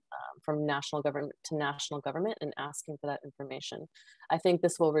going from national government to national government and asking for that information. I think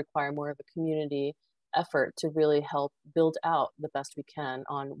this will require more of a community effort to really help build out the best we can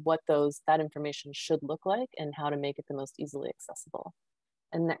on what that information should look like and how to make it the most easily accessible.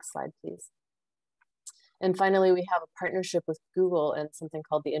 And next slide, please. And finally, we have a partnership with Google and something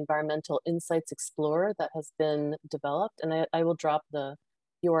called the Environmental Insights Explorer that has been developed. And I will drop the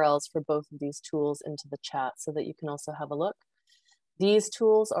URLs for both of these tools into the chat so that you can also have a look. These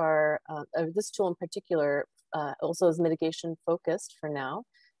tools are, this tool in particular also is mitigation focused for now.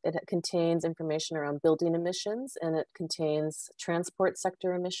 It contains information around building emissions and it contains transport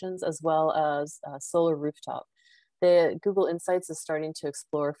sector emissions as well as solar rooftop. The Google Insights is starting to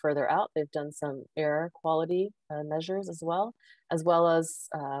explore further out. They've done some air quality measures as well as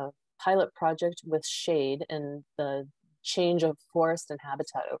a pilot project with shade and the change of forest and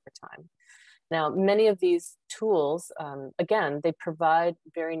habitat over time. Now, many of these tools, again, they provide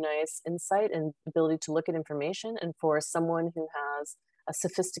very nice insight and ability to look at information. And for someone who has a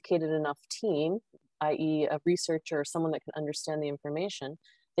sophisticated enough team, i.e. a researcher or someone that can understand the information,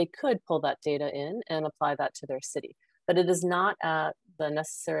 they could pull that data in and apply that to their city. But it is not at the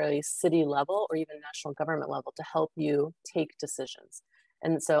necessarily city level or even national government level to help you take decisions.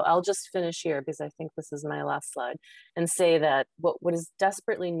 And so I'll just finish here because I think this is my last slide and say that what is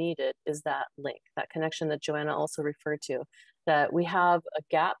desperately needed is that link, that connection that Joanna also referred to, that we have a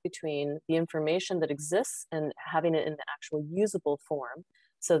gap between the information that exists and having it in the actual usable form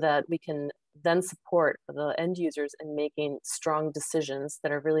so that we can then support the end users in making strong decisions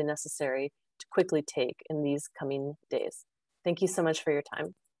that are really necessary to quickly take in these coming days. Thank you so much for your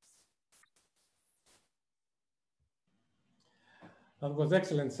time. That was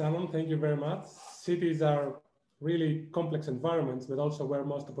excellent, Shannon. Thank you very much. Cities are really complex environments, but also where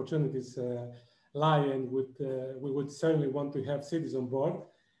most opportunities lie, and we would certainly want to have cities on board.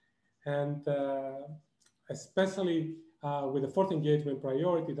 And especially with the fourth engagement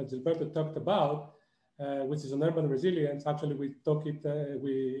priority that Gilberto talked about, which is on urban resilience. Actually, we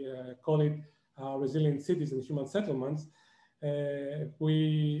call it resilient cities and human settlements.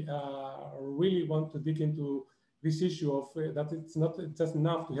 We really want to dig into this issue of that it's not just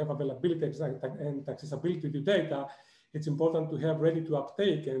enough to have availability and accessibility to data. It's important to have ready to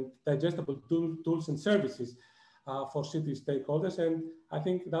uptake and digestible tools and services for city stakeholders. And I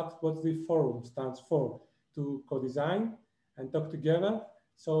think that's what the forum stands for, to co-design and talk together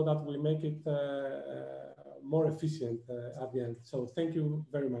so that we make it more efficient at the end. So thank you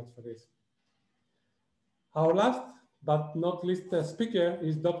very much for this. Our last but not least speaker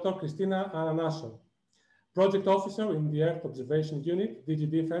is Dr. Cristina Ananasso, Project Officer in the Earth Observation Unit, DG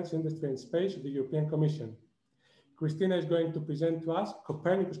Defense, Industry and Space of the European Commission. Cristina is going to present to us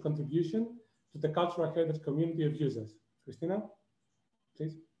Copernicus' contribution to the cultural heritage community of users. Cristina,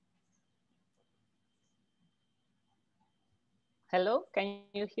 please. Hello, can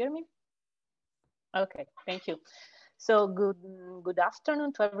you hear me? Okay, thank you. So good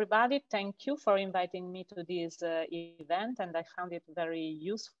afternoon to everybody. Thank you for inviting me to this event, and I found it very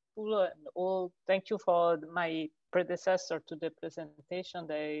useful. And thank you for my predecessor to the presentation.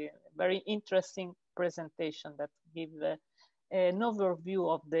 The very interesting presentation that give an overview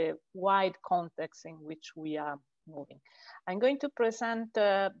of the wide context in which we are moving. I'm going to present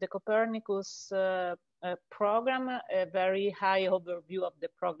the Copernicus program, a very high overview of the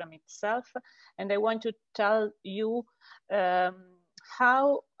program itself. And I want to tell you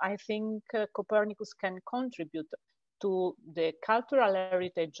how I think Copernicus can contribute to the cultural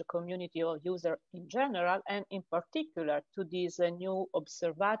heritage community of users in general, and in particular to this new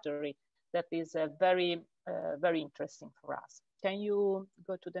observatory that is very interesting for us. Can you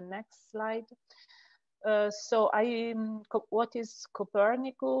go to the next slide? So what is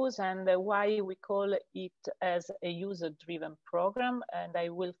Copernicus and why we call it as a user-driven program? And I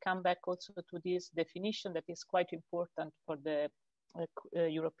will come back also to this definition that is quite important for the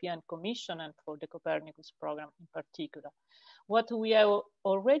European Commission and for the Copernicus program in particular. What we have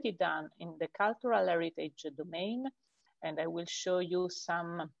already done in the cultural heritage domain, and I will show you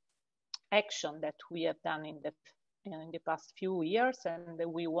some action that we have done in the past few years, and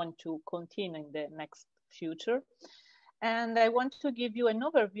we want to continue in the next future. And I want to give you an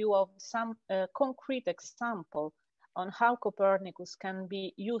overview of some concrete example on how Copernicus can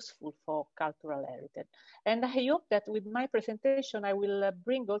be useful for cultural heritage. And I hope that with my presentation, I will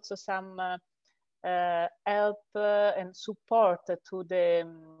bring also some help and support to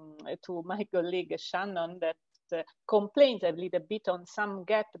my colleague Shannon that complained a little bit on some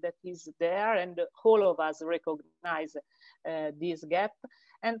gap that is there, and all of us recognize this gap.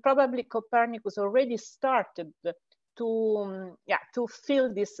 And probably Copernicus already started to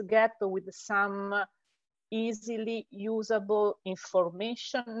fill this gap with some easily usable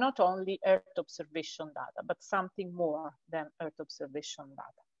information, not only Earth observation data, but something more than Earth observation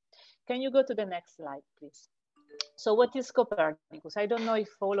data. Can you go to the next slide, please? So what is Copernicus? I don't know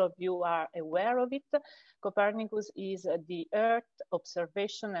if all of you are aware of it. Copernicus is the Earth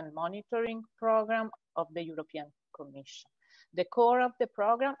observation and monitoring program of the European Commission. The core of the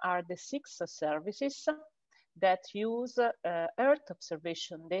program are the 6 services that use Earth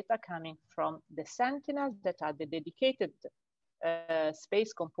observation data coming from the Sentinel, that are the dedicated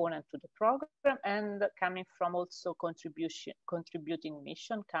space component to the program, and coming from also contributing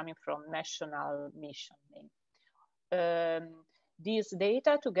mission coming from national mission. These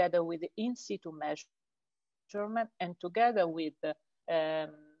data, together with the in situ measurement and together with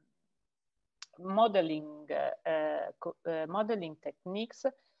modeling techniques,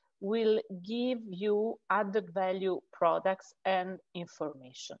 will give you added value products and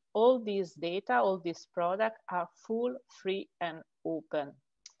information. All these data, all these products are full, free, and open.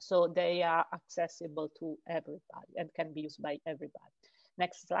 So they are accessible to everybody and can be used by everybody.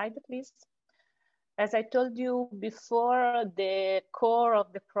 Next slide, please. As I told you before, the core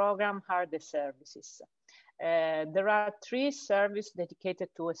of the program are the services. There are 3 services dedicated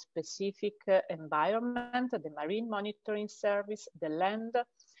to a specific environment: the marine monitoring service, the land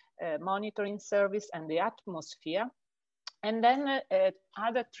monitoring service, and the atmosphere. And then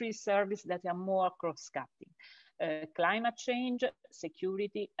other 3 services that are more cross-cutting: climate change,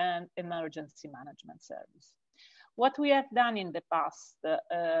 security, and emergency management service. What we have done in the past,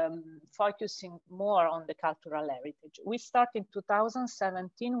 focusing more on the cultural heritage, we started in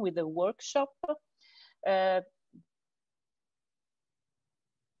 2017 with a workshop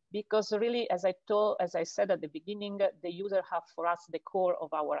because really, as I said at the beginning, the user have for us the core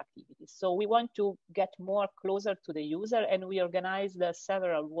of our activities. So we want to get more closer to the user, and we organized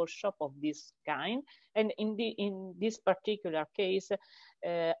several workshops of this kind. And in this particular case,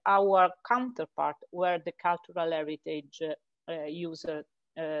 our counterpart were the cultural heritage user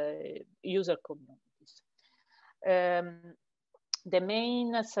communities. The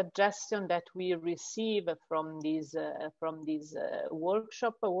main suggestion that we received from this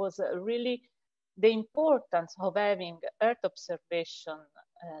workshop was really the importance of having Earth observation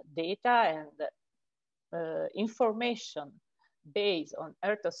data and information based on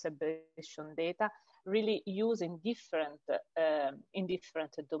Earth observation data really used in different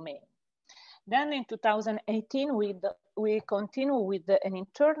domains. Then in 2018, we continue with an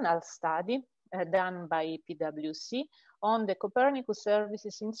internal study done by PwC on the Copernicus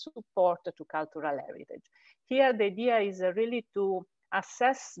services in support to cultural heritage. Here, the idea is really to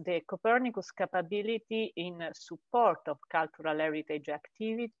assess the Copernicus capability in support of cultural heritage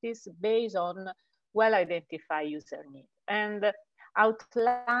activities based on well-identified user needs, and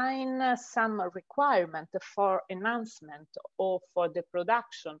outline some requirement for enhancement or for the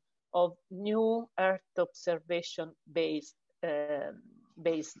production of new Earth observation based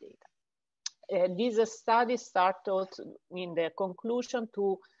data. This study started in the conclusion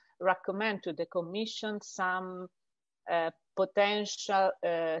to recommend to the Commission some potential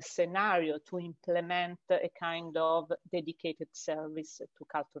scenario to implement a kind of dedicated service to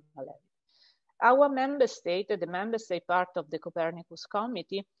cultural heritage. Our member state, the member state part of the Copernicus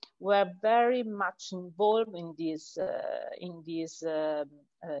Committee, were very much involved in this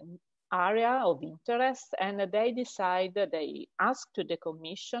area of interest, and they asked the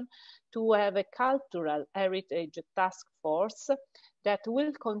Commission to have a cultural heritage task force that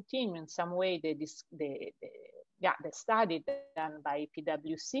will continue in some way the study done by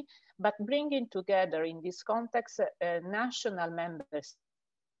PwC, but bringing together in this context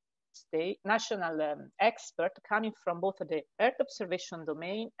national expert coming from both the Earth observation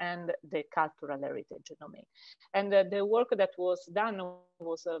domain and the cultural heritage domain. And the work that was done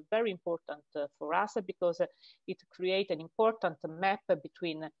was very important for us because it created an important map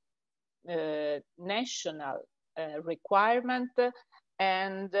between national requirement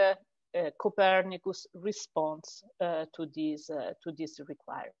and Copernicus response to this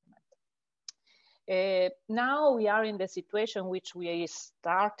requirement. Now we are in the situation which we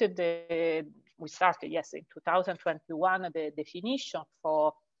started, yes, in 2021, the definition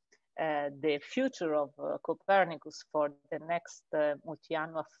for the future of Copernicus for the next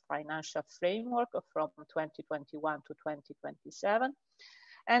multi-annual financial framework from 2021 to 2027.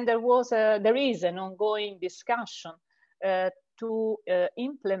 And there is an ongoing discussion to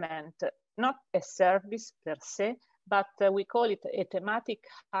implement not a service per se, but we call it a thematic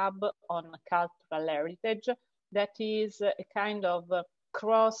hub on cultural heritage that is a kind of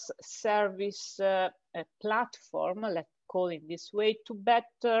cross-service platform, let's call it this way, to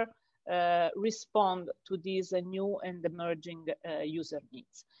better respond to these new and emerging user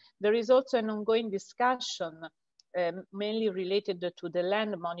needs. There is also an ongoing discussion mainly related to the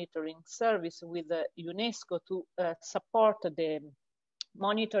land monitoring service with UNESCO to support the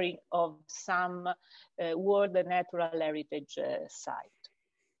monitoring of some World Natural Heritage site.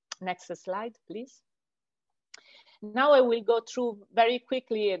 Next slide, please. Now I will go through very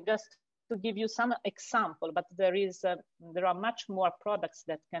quickly just to give you some example, but there are much more products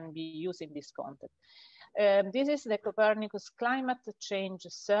that can be used in this context. This is the Copernicus Climate Change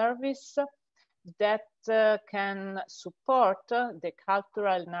Service that can support the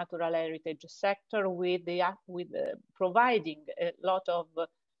cultural natural heritage sector with providing a lot of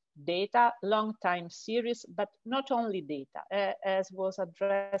data, long time series, but not only data, as was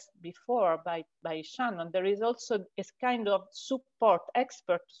addressed before by Shannon. There is also a kind of support,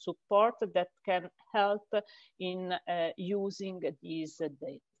 expert support that can help in using these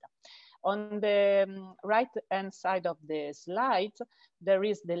data. On the right-hand side of the slide, there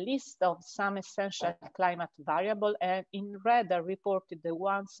is the list of some essential climate variables, and in red are reported the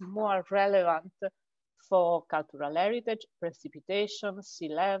ones more relevant for cultural heritage: precipitation, sea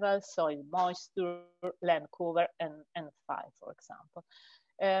level, soil moisture, land cover, and fire, for example.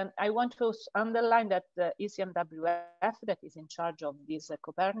 And I want to underline that the ECMWF, that is in charge of this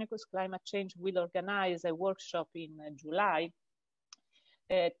Copernicus climate change, will organize a workshop in July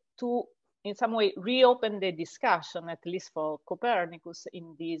to, in some way, reopen the discussion, at least for Copernicus,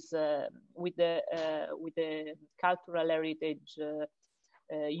 in this with the cultural heritage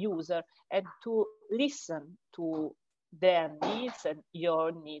user, and to listen to their needs and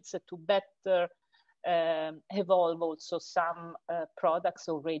your needs to better evolve also some products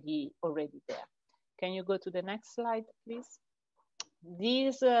already there. Can you go to the next slide, please?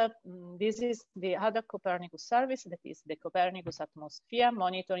 This is the other Copernicus service, that is the Copernicus Atmosphere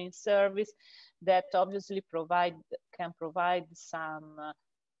Monitoring Service, that obviously can provide some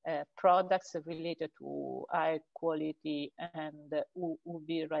products related to air quality and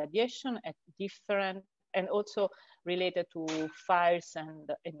UV radiation at different, and also related to fires and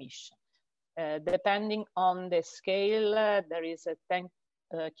emission. Depending on the scale, there is a 10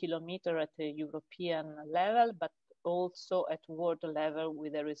 kilometer at the European level, but also at world level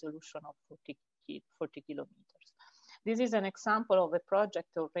with a resolution of 40 kilometers. This is an example of a project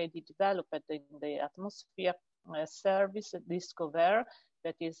already developed in the atmosphere service, Discover,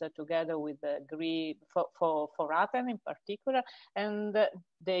 that is together with the GRI for Athens in particular, and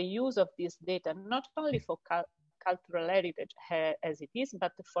the use of this data not only for cultural heritage as it is,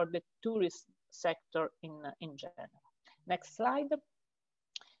 but for the tourist sector in general. Next slide.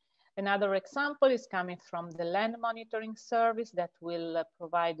 Another example is coming from the land monitoring service that will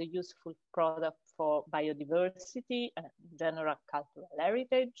provide a useful product for biodiversity and general cultural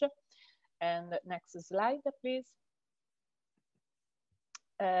heritage. And next slide, please.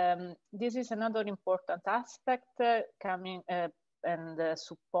 This is another important aspect and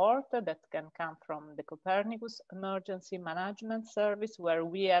support that can come from the Copernicus Emergency Management Service, where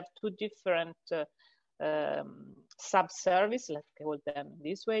we have two different sub-service, let's call them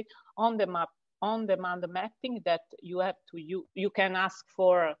this way, on-demand mapping that you can ask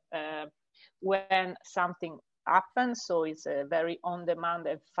for when something happens. So it's a very on-demand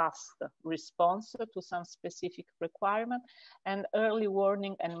and fast response to some specific requirement, and early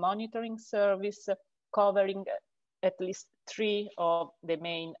warning and monitoring service covering at least 3 of the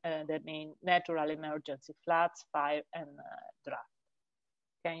main natural emergency: floods, fire, and drought.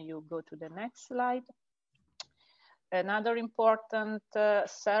 Can you go to the next slide? Another important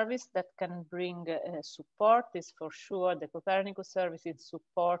service that can bring support is for sure the Copernicus service in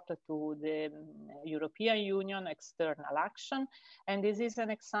support to the European Union external action. And this is an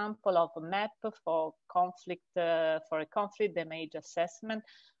example of a map for a conflict damage assessment,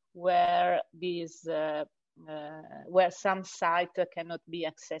 where where some site cannot be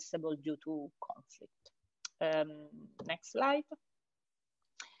accessible due to conflict. Next slide.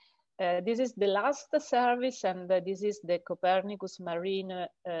 This is the last service, and this is the Copernicus Marine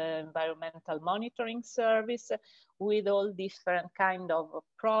Environmental Monitoring Service, with all different kind of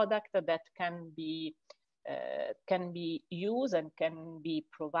product that can be used and can be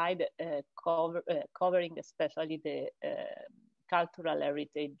provided, covering especially the cultural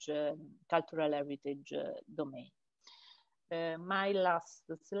heritage domain. My last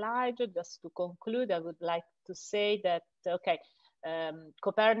slide, just to conclude, I would like to say that, okay,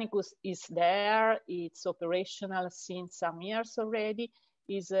 Copernicus is there, it's operational since some years already,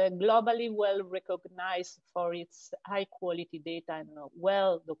 is globally well recognized for its high quality data and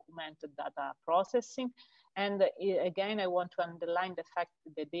well documented data processing. And again, I want to underline the fact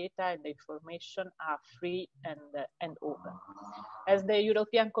that the data and the information are free and open. As the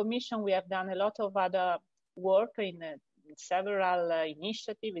European Commission, we have done a lot of other work in several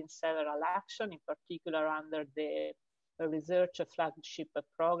initiatives, in several actions, in particular under the research flagship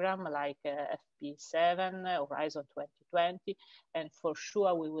program like FP7, Horizon 2020, and for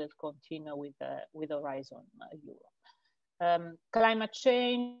sure we will continue with Horizon Europe. Climate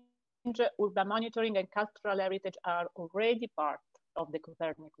change, urban monitoring, and cultural heritage are already part of the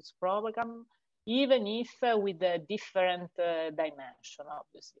Copernicus program, even if with a different dimension,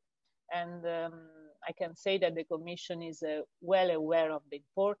 obviously. And I can say that the Commission is well aware of the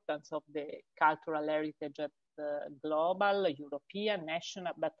importance of the cultural heritage at global, European,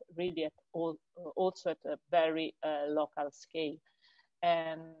 national, but really also at a very local scale.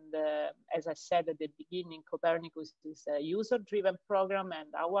 And as I said at the beginning, Copernicus is a user-driven program,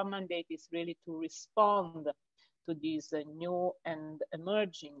 and our mandate is really to respond to this new and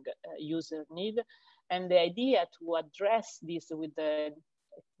emerging user need. And the idea to address this with the,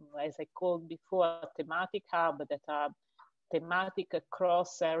 as I called before, thematic hub that are thematic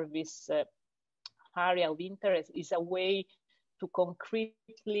cross-service area of interest is a way to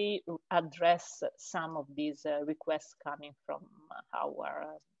concretely address some of these requests coming from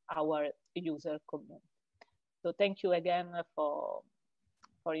our user community. So thank you again for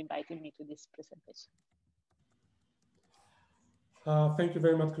inviting me to this presentation. Thank you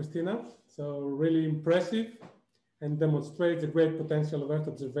very much, Christina. So really impressive and demonstrates the great potential of Earth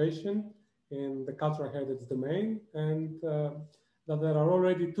observation in the cultural heritage domain, and that there are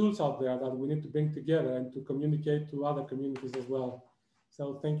already tools out there that we need to bring together and to communicate to other communities as well.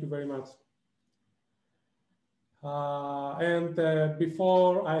 So thank you very much.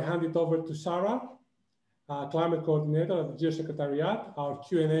 Before I hand it over to Sarah, Climate Coordinator at the Geosecretariat, our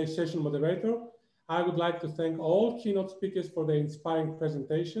Q&A session moderator, I would like to thank all keynote speakers for their inspiring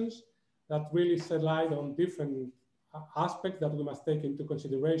presentations that really shed light on different aspects that we must take into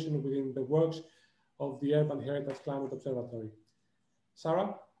consideration within the works of the Urban Heritage Climate Observatory.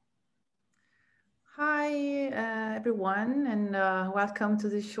 Sarah? Hi, everyone, and welcome to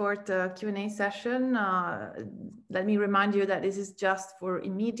this short Q&A session. Let me remind you that this is just for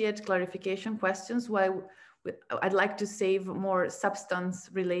immediate clarification questions, while I'd like to save more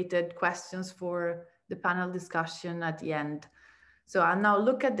substance-related questions for the panel discussion at the end. So I'll now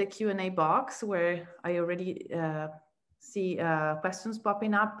look at the Q&A box where I already see questions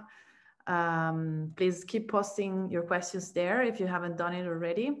popping up. Please keep posting your questions there if you haven't done it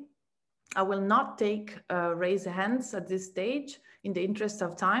already. I will not take raise hands at this stage in the interest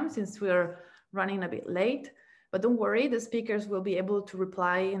of time, since we're running a bit late. But don't worry, the speakers will be able to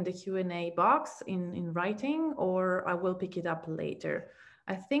reply in the Q&A box in writing, or I will pick it up later.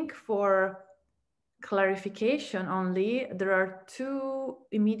 I think for clarification only, there are two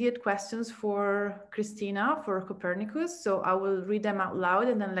immediate questions for Christina for Copernicus. So I will read them out loud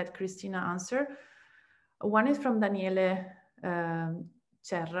and then let Christina answer. One is from Daniele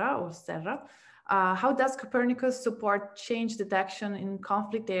Serra. How does Copernicus support change detection in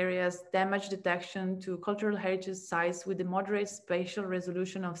conflict areas, damage detection to cultural heritage sites with the moderate spatial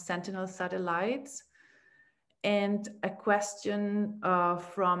resolution of Sentinel satellites? And a question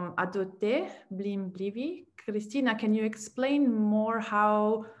from Adote Blimblivi. Christina, can you explain more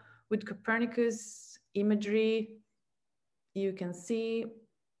how with Copernicus imagery you can see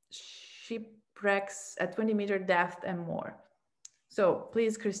shipwrecks at 20-meter depth and more? So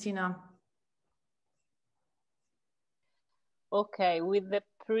please, Christina. Okay, with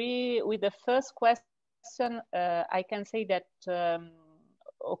the first question, I can say that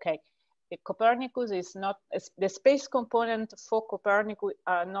okay, Copernicus is not the space component for Copernicus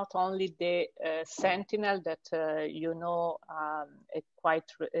are not only the Sentinel that you know a quite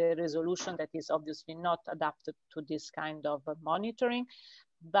resolution that is obviously not adapted to this kind of monitoring,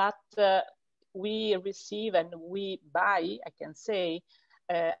 but we receive and we buy, I can say,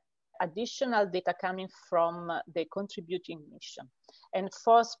 additional data coming from the contributing mission. And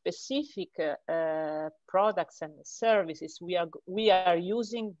for specific products and services, we are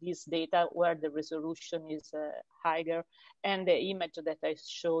using this data where the resolution is higher, and the image that I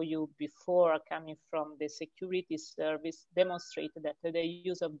showed you before coming from the security service demonstrated that the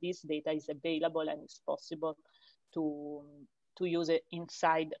use of this data is available and is possible to use it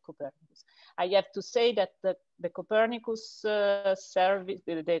inside Copernicus. I have to say that the Copernicus service,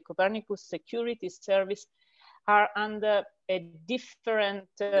 the Copernicus security service are under a different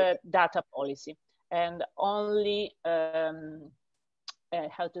data policy, and only, how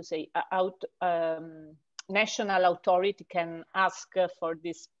to say, national authority can ask for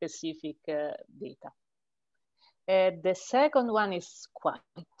this specific data. The second one is quite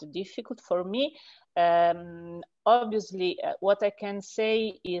difficult for me. Obviously, what I can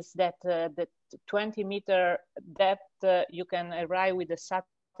say is that the 20-meter depth, you can arrive with the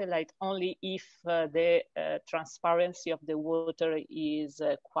satellite only if the transparency of the water is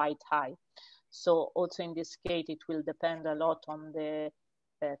quite high. So also in this case, it will depend a lot on the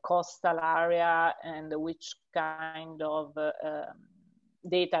coastal area and which kind of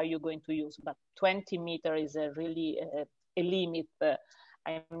data you're going to use. But 20 meters is really a limit.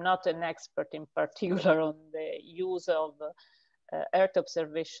 I'm not an expert in particular on the use of Earth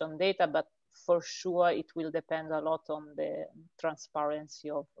observation data, but for sure it will depend a lot on the transparency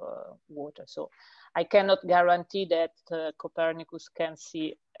of water. So I cannot guarantee that Copernicus can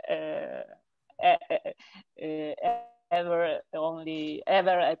see ever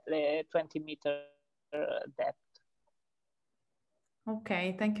at the 20-meter depth.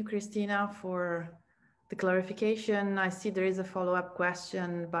 Okay, thank you, Christina, for the clarification. I see there is a follow-up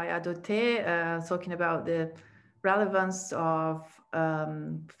question by Adote talking about the relevance of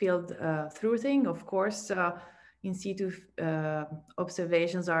field truthing. Of course, in situ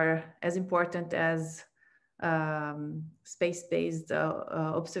observations are as important as space-based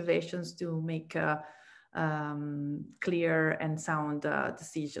observations to make clear and sound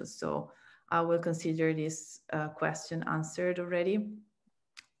decisions. So I will consider this question answered already.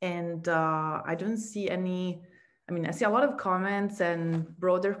 And I don't see any, I see a lot of comments and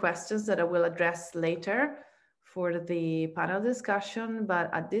broader questions that I will address later for the panel discussion, but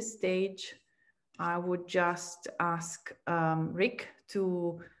at this stage, I would just ask Rick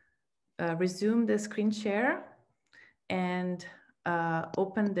to resume the screen share and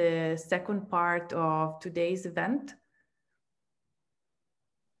open the second part of today's event.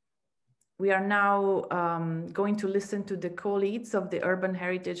 We are now going to listen to the co-leads of the Urban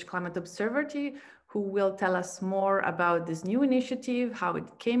Heritage Climate Observatory, who will tell us more about this new initiative, how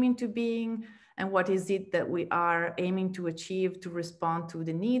it came into being, and what is it that we are aiming to achieve to respond to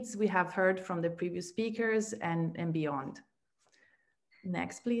the needs we have heard from the previous speakers and beyond.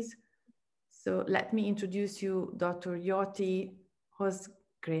 Next, please. So let me introduce you Dr. Jyoti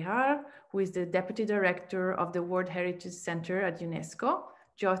Hosgrehar, who is the Deputy Director of the World Heritage Center at UNESCO.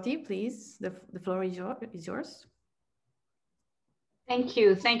 Jyoti, please, the floor is yours. Thank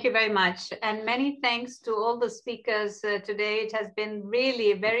you very much. And many thanks to all the speakers today. It has been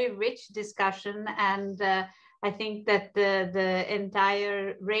really a very rich discussion. And I think that the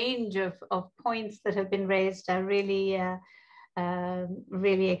entire range of points that have been raised are really,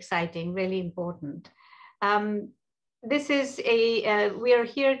 really exciting, really important. This is we are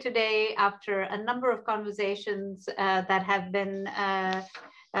here today after a number of conversations that have been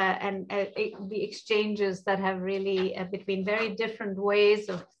and the exchanges that have really between very different ways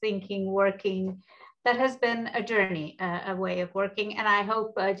of thinking, working, that has been a journey, a way of working, and I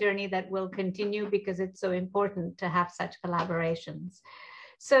hope a journey that will continue because it's so important to have such collaborations.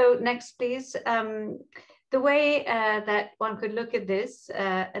 So next, please. The way that one could look at this,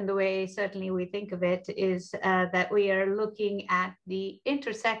 and the way certainly we think of it, is that we are looking at the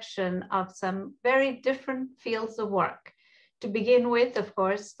intersection of some very different fields of work. To begin with, of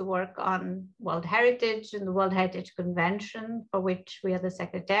course, the work on World Heritage and the World Heritage Convention, for which we are the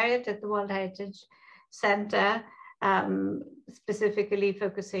Secretariat at the World Heritage Center, specifically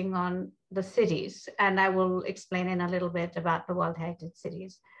focusing on the cities. And I will explain in a little bit about the World Heritage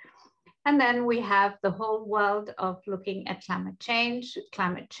Cities. And then we have the whole world of looking at climate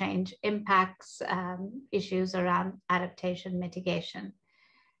change impacts, issues around adaptation, mitigation.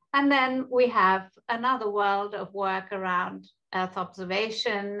 And then we have another world of work around Earth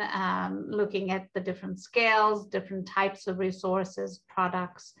observation, looking at the different scales, different types of resources,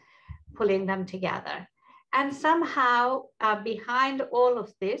 products, pulling them together. And somehow behind all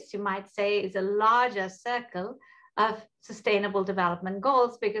of this, you might say, is a larger circle of sustainable development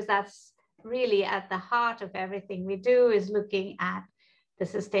goals, because that's really at the heart of everything we do, is looking at the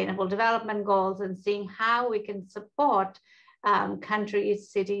sustainable development goals and seeing how we can support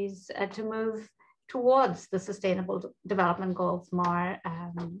countries, cities to move towards the sustainable development goals more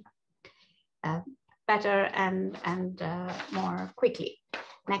better and more quickly.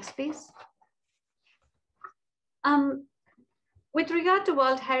 Next, please. With regard to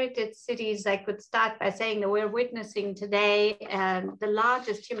World Heritage Cities, I could start by saying that we're witnessing today the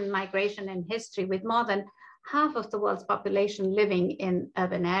largest human migration in history, with more than half of the world's population living in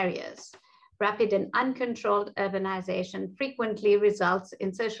urban areas. Rapid and uncontrolled urbanization frequently results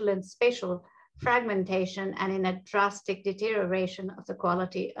in social and spatial fragmentation and in a drastic deterioration of the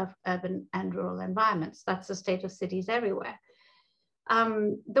quality of urban and rural environments. That's the state of cities everywhere.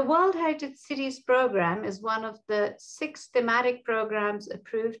 The World Heritage Cities program is one of the 6 thematic programs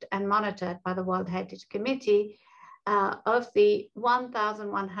approved and monitored by the World Heritage Committee of the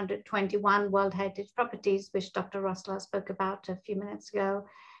 1,121 World Heritage properties, which Dr. Rossler spoke about a few minutes ago.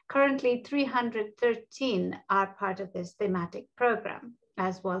 Currently, 313 are part of this thematic program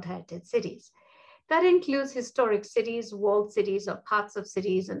as World Heritage Cities. That includes historic cities, walled cities, or parts of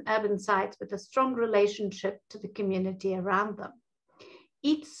cities, and urban sites with a strong relationship to the community around them.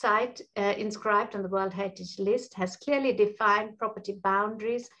 Each site inscribed on the World Heritage List has clearly defined property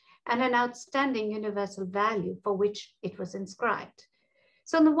boundaries and an outstanding universal value for which it was inscribed.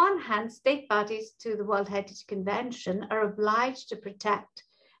 So on the one hand, state parties to the World Heritage Convention are obliged to protect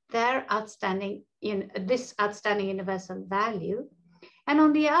their outstanding universal value. And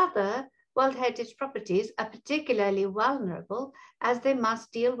on the other, World Heritage properties are particularly vulnerable as they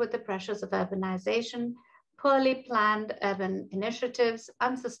must deal with the pressures of urbanization, poorly planned urban initiatives,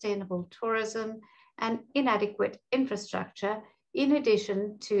 unsustainable tourism, and inadequate infrastructure, in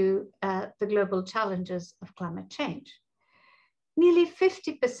addition to the global challenges of climate change. Nearly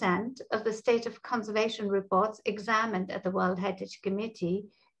 50% of the state of conservation reports examined at the World Heritage Committee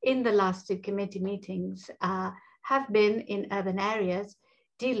in the last 2 committee meetings have been in urban areas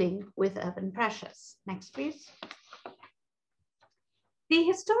dealing with urban pressures. Next, please. The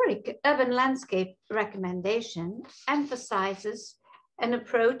historic urban landscape recommendation emphasizes an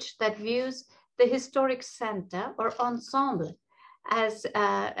approach that views the historic center or ensemble as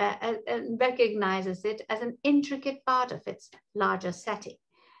and recognizes it as an intricate part of its larger setting,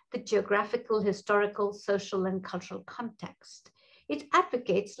 the geographical, historical, social, and cultural context. It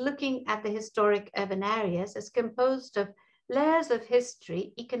advocates looking at the historic urban areas as composed of layers of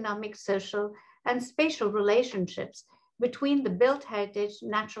history, economic, social, and spatial relationships between the built heritage,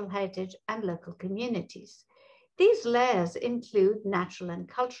 natural heritage, and local communities. These layers include natural and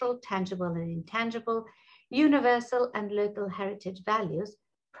cultural, tangible and intangible, universal and local heritage values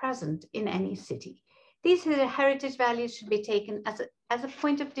present in any city. These heritage values should be taken as a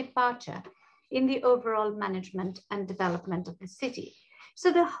point of departure in the overall management and development of the city.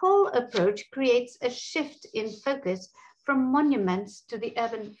 So the whole approach creates a shift in focus from monuments to the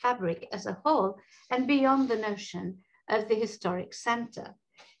urban fabric as a whole and beyond the notion of the historic center.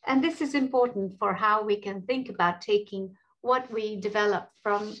 And this is important for how we can think about taking what we develop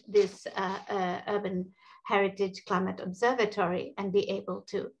from this Urban Heritage Climate Observatory and be able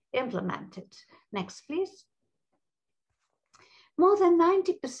to implement it. Next, please. More than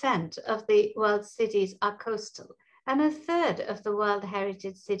 90% of the world's cities are coastal, and 1/3 of the World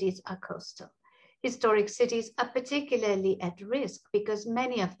Heritage cities are coastal. Historic cities are particularly at risk because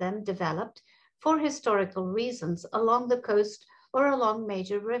many of them developed for historical reasons along the coast or along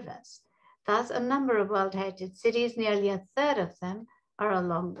major rivers. Thus, a number of World Heritage cities, nearly 1/3 of them, are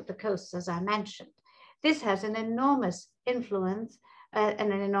along the coast, as I mentioned. This has an enormous influence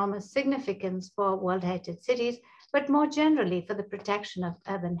and an enormous significance for World Heritage Cities, but more generally for the protection of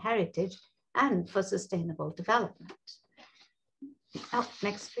urban heritage and for sustainable development. Oh,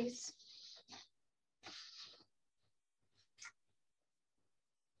 next, please.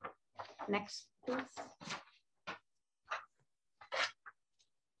 Next, please.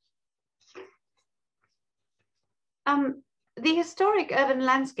 The historic urban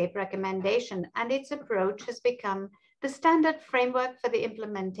landscape recommendation and its approach has become the standard framework for the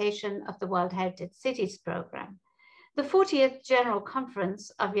implementation of the World Heritage Cities program. The 40th General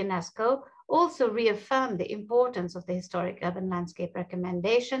Conference of UNESCO also reaffirmed the importance of the historic urban landscape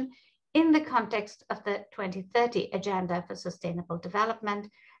recommendation in the context of the 2030 Agenda for Sustainable Development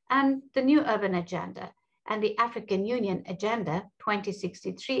and the New Urban Agenda and the African Union Agenda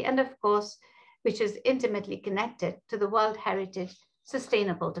 2063, and of course, which is intimately connected to the World Heritage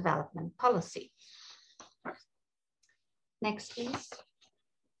Sustainable Development Policy. Next, please.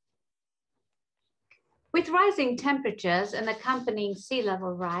 With rising temperatures and accompanying sea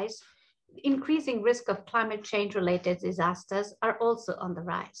level rise, increasing risk of climate change related disasters are also on the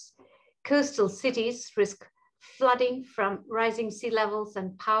rise. Coastal cities risk flooding from rising sea levels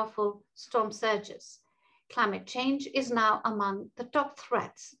and powerful storm surges. Climate change is now among the top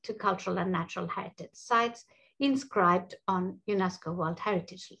threats to cultural and natural heritage sites inscribed on UNESCO World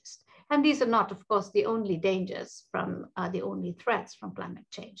Heritage List. And these are not, of course, the only dangers from the only threats from climate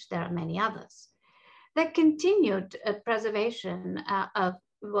change. There are many others. The continued preservation of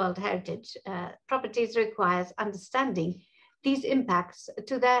World Heritage properties requires understanding these impacts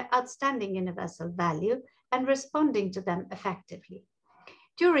to their outstanding universal value and responding to them effectively.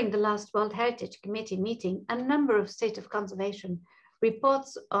 During the last World Heritage Committee meeting, a number of State of Conservation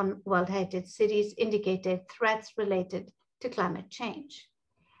reports on World Heritage Cities indicated threats related to climate change.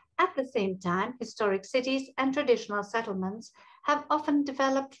 At the same time, historic cities and traditional settlements have often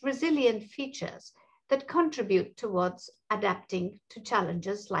developed resilient features that contribute towards adapting to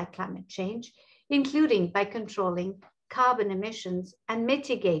challenges like climate change, including by controlling carbon emissions and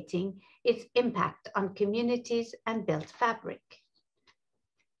mitigating its impact on communities and built fabric.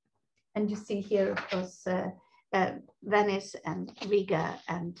 And you see here, of course, Venice and Riga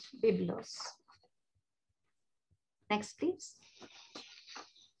and Byblos. Next, please.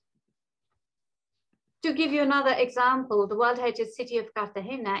 To give you another example, the World Heritage City of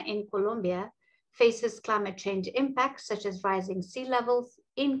Cartagena in Colombia faces climate change impacts such as rising sea levels,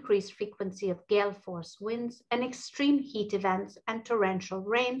 increased frequency of gale force winds, and extreme heat events and torrential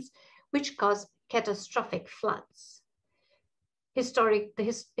rains, which cause catastrophic floods.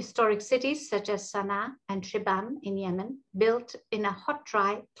 Historic cities such as Sana'a and Shibam in Yemen, built in a hot,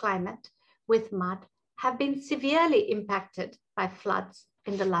 dry climate with mud, have been severely impacted by floods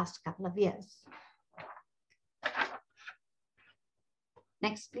in the last couple of years.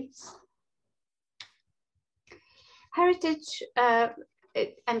 Next, please. Heritage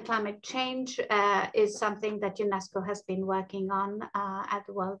and climate change is something that UNESCO has been working on at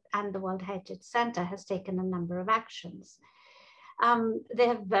the World, and the World Heritage Center has taken a number of actions.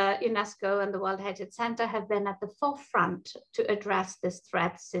 UNESCO and the World Heritage Center have been at the forefront to address this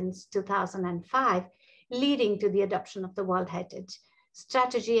threat since 2005, leading to the adoption of the World Heritage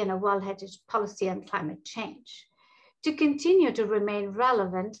Strategy and a World Heritage Policy on Climate Change. To continue to remain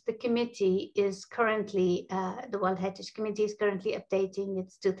relevant, the committee is currently, the World Heritage Committee is currently updating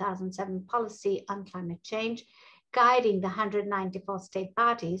its 2007 policy on climate change, guiding the 194 state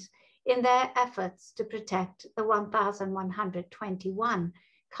parties in their efforts to protect the 1,121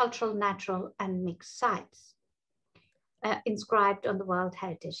 cultural, natural, and mixed sites inscribed on the World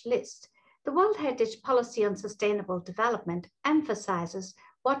Heritage List. The World Heritage Policy on Sustainable Development emphasizes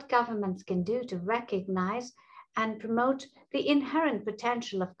what governments can do to recognize and promote the inherent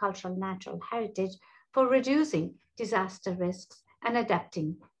potential of cultural natural heritage for reducing disaster risks and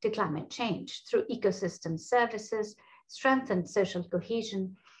adapting to climate change through ecosystem services, strengthened social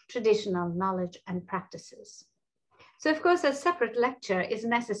cohesion, traditional knowledge and practices. So of course, a separate lecture is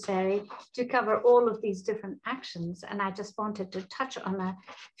necessary to cover all of these different actions. And I just wanted to touch on a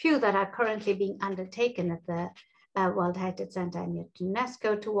few that are currently being undertaken at the World Heritage Center and at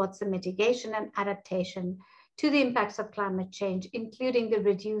UNESCO towards the mitigation and adaptation to the impacts of climate change, including the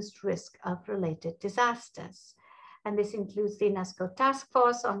reduced risk of related disasters. And this includes the UNESCO Task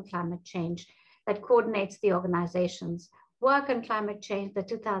Force on Climate Change that coordinates the organization's work on climate change, the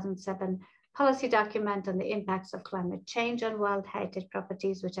 2007 policy document on the impacts of climate change on World Heritage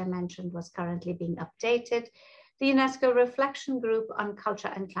properties, which I mentioned was currently being updated, the UNESCO Reflection Group on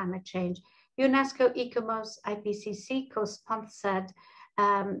Culture and Climate Change, UNESCO ICOMOS IPCC co-sponsored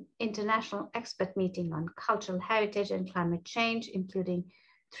international expert meeting on cultural heritage and climate change, including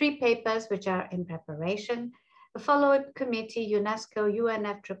 3 papers which are in preparation. A follow-up committee, UNESCO,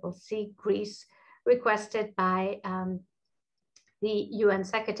 UNFCCC, Greece, requested by the UN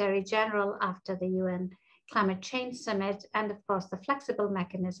Secretary General after the UN Climate Change Summit, and of course the flexible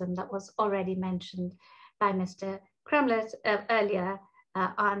mechanism that was already mentioned by Mr. Kremlitz earlier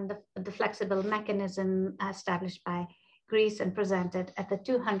on the flexible mechanism established by Greece and presented at the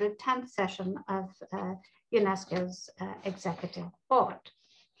 210th session of UNESCO's Executive Board.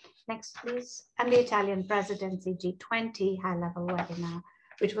 Next, please. And the Italian Presidency G20 high-level webinar,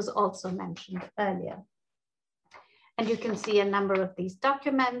 which was also mentioned earlier. And you can see a number of these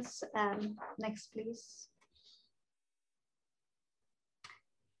documents. Next, please.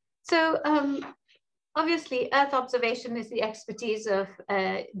 So obviously, Earth observation is the expertise of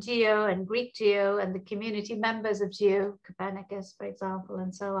GEO and Greek GEO and the community members of GEO, Copernicus, for example,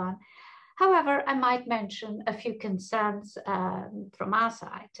 and so on. However, I might mention a few concerns from our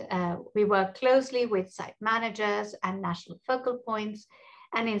side. We work closely with site managers and national focal points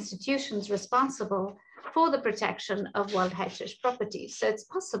and institutions responsible for the protection of World Heritage properties. So it's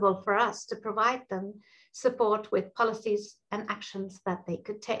possible for us to provide them support with policies and actions that they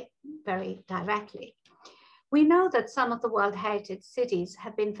could take very directly. We know that some of the World Heritage cities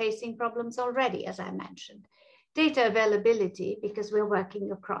have been facing problems already, as I mentioned. Data availability, because we're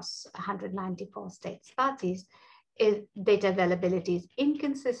working across 194 states parties, data availability is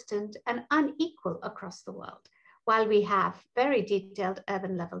inconsistent and unequal across the world. While we have very detailed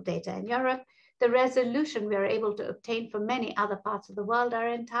urban level data in Europe, the resolution we are able to obtain from many other parts of the world are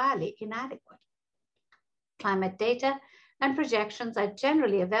entirely inadequate. Climate data and projections are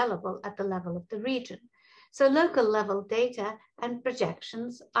generally available at the level of the region. So local level data and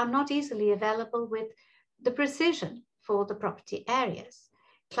projections are not easily available with the precision for the property areas.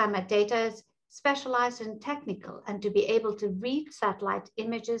 Climate data is specialized and technical, and to be able to read satellite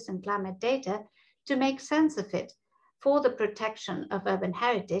images and climate data to make sense of it for the protection of urban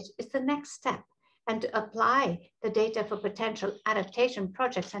heritage is the next step, and to apply the data for potential adaptation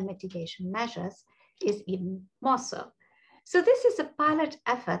projects and mitigation measures is even more so. So this is a pilot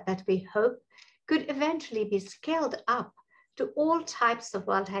effort that we hope could eventually be scaled up to all types of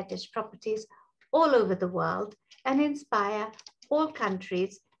World Heritage properties all over the world and inspire all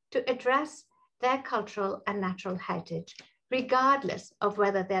countries to address their cultural and natural heritage, regardless of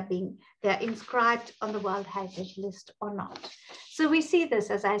whether they're inscribed on the World Heritage List or not. So we see this,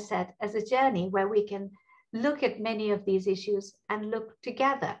 as I said, as a journey where we can look at many of these issues and look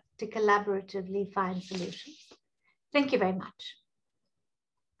together to collaboratively find solutions. Thank you very much.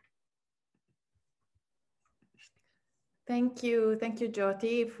 Thank you,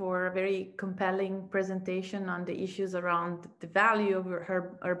 Jyoti, for a very compelling presentation on the issues around the value of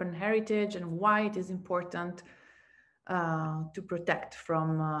urban heritage and why it is important to protect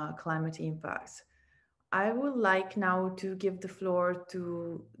from climate impacts. I would like now to give the floor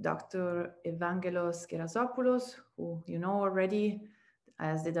to Dr. Evangelos Gerasopoulos, who you know already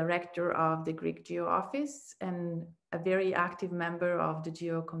as the director of the Greek GEO office and a very active member of the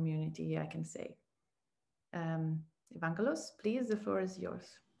GEO community, I can say. Evangelos, please, the floor is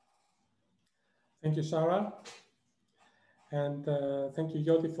yours. Thank you, Sarah. And thank you,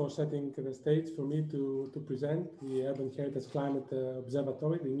 Jyoti, for setting the stage for me to present the Urban Heritage Climate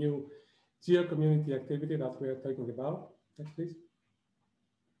Observatory, the new GEO community activity that we are talking about. Next, please.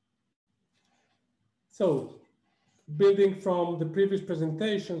 So, building from the previous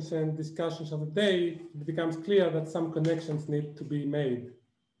presentations and discussions of the day, it becomes clear that some connections need to be made.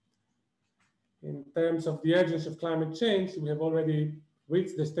 In terms of the urgency of climate change, we have already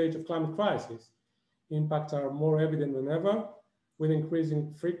reached the stage of climate crisis. Impacts are more evident than ever, with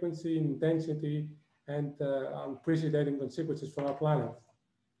increasing frequency, intensity, and unprecedented consequences for our planet.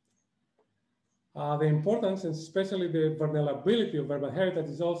 The importance, and especially the vulnerability of urban heritage,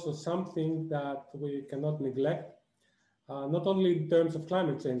 is also something that we cannot neglect, not only in terms of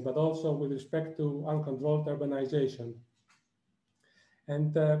climate change, but also with respect to uncontrolled urbanization.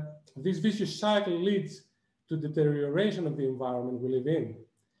 And this vicious cycle leads to deterioration of the environment we live in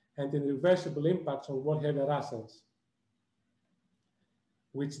and irreversible impacts on world heritage assets,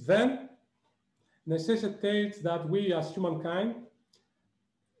 which then necessitates that we as humankind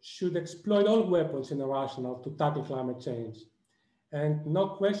should exploit all weapons in our arsenal to tackle climate change. And no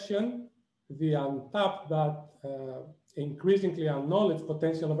question, the untapped but increasingly unknowledged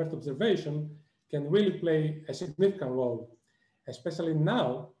potential of Earth observation can really play a significant role, especially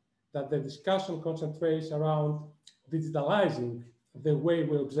now that the discussion concentrates around digitalizing the way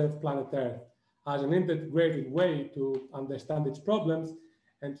we observe planet Earth as an integrated way to understand its problems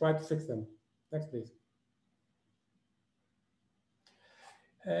and try to fix them. Next, please.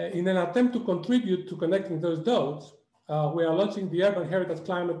 In an attempt to contribute to connecting those dots, we are launching the Urban Heritage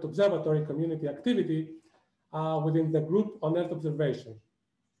Climate Observatory community activity within the group on Earth observation,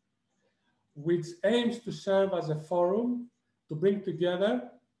 which aims to serve as a forum to bring together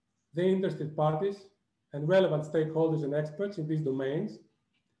the interested parties and relevant stakeholders and experts in these domains,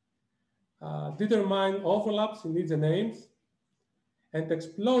 determine overlaps in needs and aims, and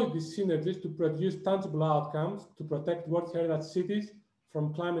exploit these synergies to produce tangible outcomes to protect World Heritage cities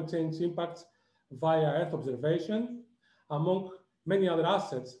from climate change impacts via Earth observation, among many other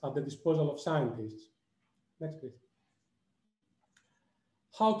assets at the disposal of scientists. Next, please.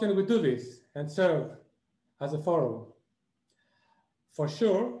 How can we do this and serve as a forum? For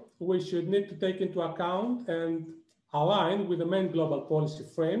sure, we should need to take into account and align with the main global policy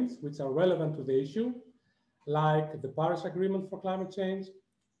frames which are relevant to the issue, like the Paris Agreement for Climate Change,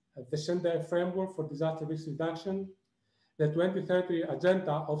 the Sendai Framework for Disaster Risk Reduction, the 2030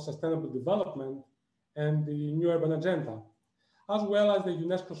 Agenda of Sustainable Development, and the New Urban Agenda, as well as the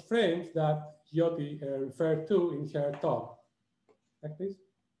UNESCO's frames that Jyoti referred to in her talk. Next, please.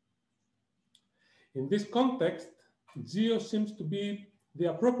 In this context, GEO seems to be the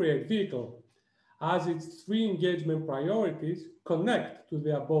appropriate vehicle, as its three engagement priorities connect to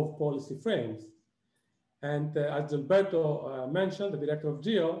the above policy frames. And as Gilberto mentioned, the director of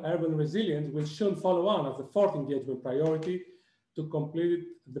GEO, urban resilience will soon follow on as the fourth engagement priority to complete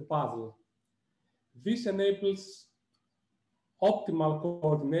the puzzle. This enables optimal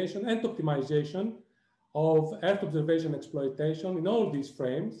coordination and optimization of Earth observation exploitation in all these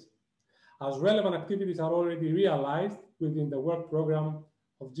frames, as relevant activities are already realized within the work program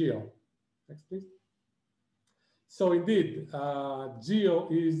of GEO. Next, please. So indeed, GEO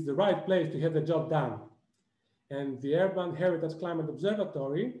is the right place to have the job done. And the Urban Heritage Climate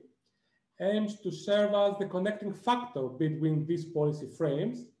Observatory aims to serve as the connecting factor between these policy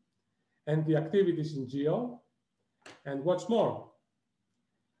frames and the activities in GEO. And what's more,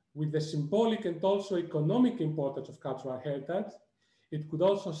 with the symbolic and also economic importance of cultural heritage, it could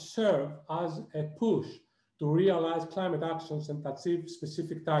also serve as a push to realize climate actions and achieve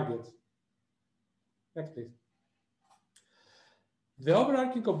specific targets. Next, please. The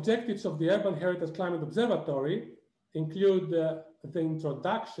overarching objectives of the Urban Heritage Climate Observatory include the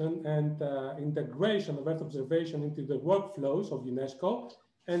introduction and integration of Earth observation into the workflows of UNESCO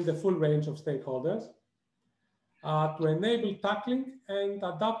and the full range of stakeholders to enable tackling and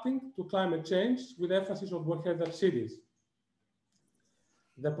adapting to climate change with emphasis on World Heritage cities.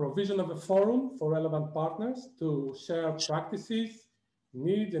 The provision of a forum for relevant partners to share practices,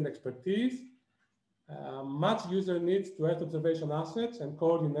 needs, and expertise, match user needs to Earth observation assets, and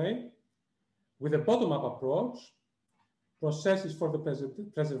coordinate with a bottom-up approach processes for the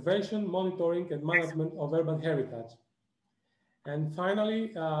preservation, monitoring, and management of urban heritage. And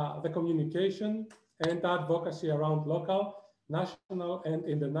finally, the communication and advocacy around local, national, and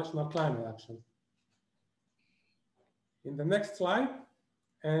international climate action. In the next slide,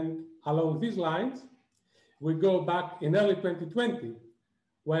 and along these lines, we go back in early 2020,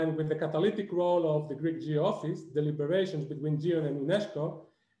 when with the catalytic role of the Greek GEO office, deliberations between GEO and UNESCO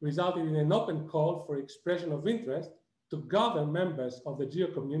resulted in an open call for expression of interest to gather members of the GEO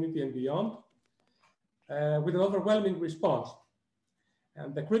community and beyond with an overwhelming response.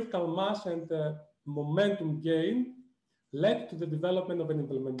 And the critical mass and the momentum gain led to the development of an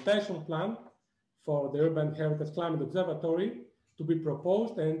implementation plan for the Urban Heritage Climate Observatory to be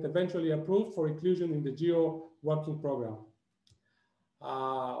proposed and eventually approved for inclusion in the GEO working program.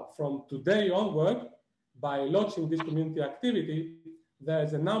 From today onward, by launching this community activity,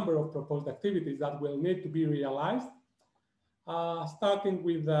 there's a number of proposed activities that will need to be realized, starting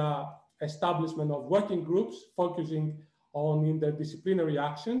with the establishment of working groups focusing on interdisciplinary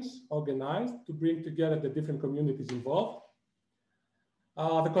actions organized to bring together the different communities involved.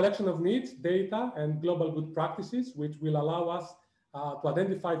 The collection of needs, data, and global good practices, which will allow us to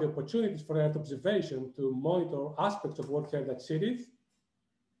identify the opportunities for Earth observation to monitor aspects of World Heritage cities.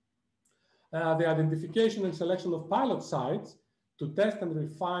 The identification and selection of pilot sites to test and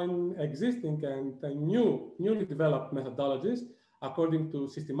refine existing and newly developed methodologies according to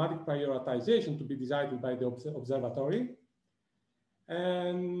systematic prioritization to be decided by the observatory,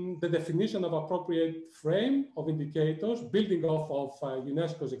 and the definition of appropriate frame of indicators building off of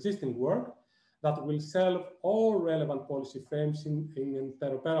UNESCO's existing work that will serve all relevant policy frames in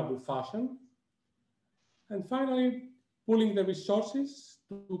interoperable fashion. And finally, pooling the resources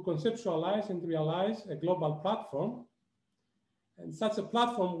to conceptualize and realize a global platform. And such a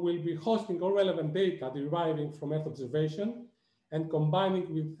platform will be hosting all relevant data deriving from Earth observation and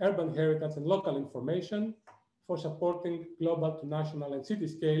combining with urban heritage and local information for supporting global to national and city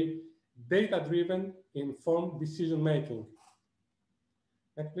scale data-driven informed decision-making.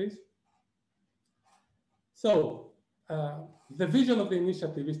 Next, please. So the vision of the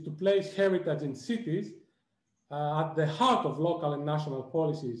initiative is to place heritage in cities at the heart of local and national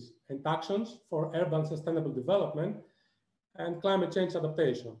policies and actions for urban sustainable development and climate change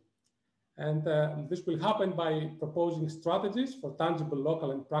adaptation. And this will happen by proposing strategies for tangible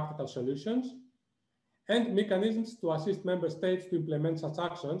local and practical solutions and mechanisms to assist member states to implement such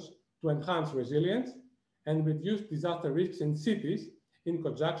actions to enhance resilience and reduce disaster risks in cities in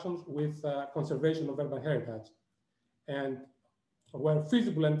conjunction with conservation of urban heritage. And where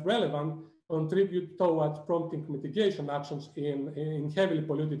feasible and relevant, contribute towards prompting mitigation actions in heavily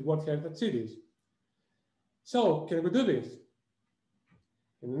polluted World Heritage cities. So can we do this?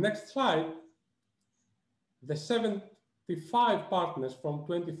 In the next slide, the 75 partners from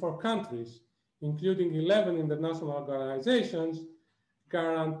 24 countries, including 11 international organizations,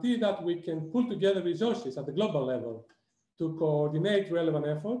 guarantee that we can pull together resources at the global level to coordinate relevant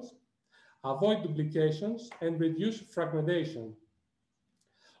efforts, avoid duplications, and reduce fragmentation.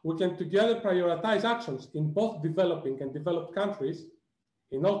 We can together prioritize actions in both developing and developed countries,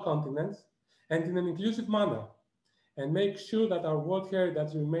 in all continents, and in an inclusive manner, and make sure that our World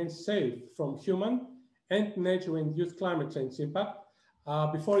Heritage remains safe from human and nature-induced climate change impact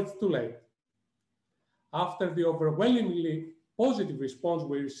before it's too late. After the overwhelmingly positive response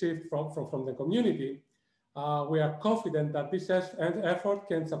we received from the community, we are confident that this effort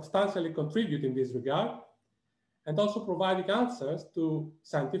can substantially contribute in this regard, and also providing answers to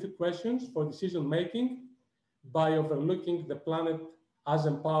scientific questions for decision-making by overlooking the planet as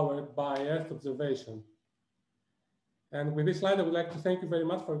empowered by Earth observation. And with this slide, I would like to thank you very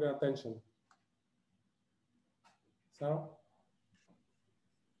much for your attention. Sarah?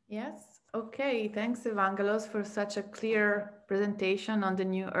 Yes, okay. Thanks, Evangelos, for such a clear presentation on the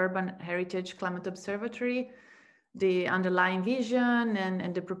new Urban Heritage Climate Observatory, the underlying vision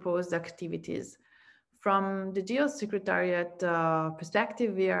and the proposed activities. From the GEO Secretariat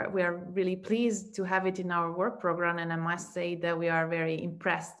perspective, we are really pleased to have it in our work program, and I must say that we are very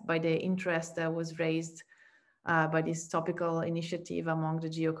impressed by the interest that was raised by this topical initiative among the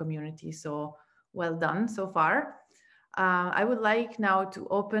GEO community. So well done so far. I would like now to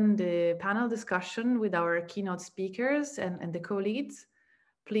open the panel discussion with our keynote speakers and the co-leads.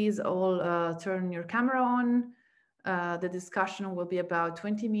 Please all turn your camera on. The discussion will be about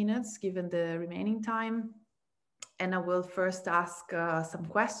 20 minutes given the remaining time. And I will first ask some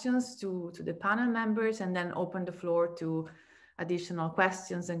questions to the panel members and then open the floor to additional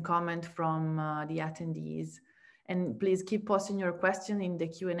questions and comment from the attendees. And please keep posting your question in the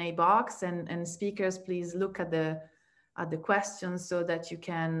Q&A box, and speakers, please look at the questions so that you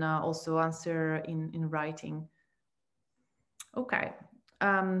can also answer in writing. Okay.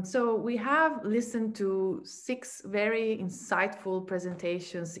 So we have listened to 6 very insightful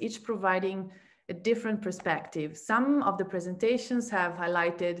presentations, each providing a different perspective. Some of the presentations have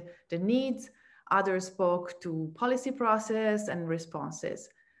highlighted the needs, others spoke to policy process and responses.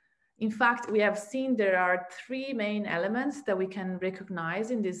 In fact, we have seen there are 3 main elements that we can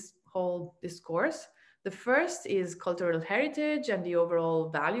recognize in this whole discourse. The first is cultural heritage and the overall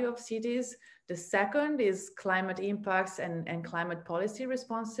value of cities. The second is climate impacts and climate policy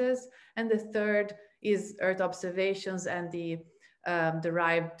responses. And the third is Earth observations and the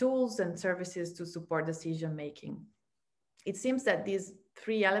derived tools and services to support decision-making. It seems that these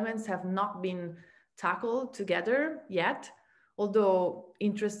 3 elements have not been tackled together yet, although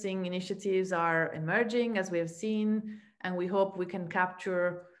interesting initiatives are emerging, as we have seen, and we hope we can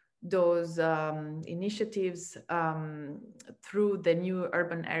capture those initiatives through the new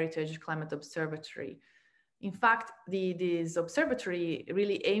Urban Heritage Climate Observatory. In fact, this observatory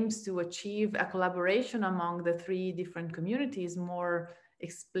really aims to achieve a collaboration among the 3 different communities more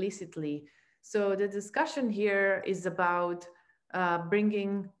explicitly. So the discussion here is about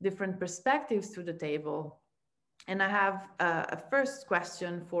bringing different perspectives to the table. And I have a first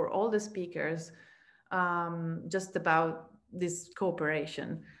question for all the speakers just about this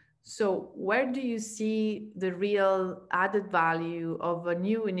cooperation. So where do you see the real added value of a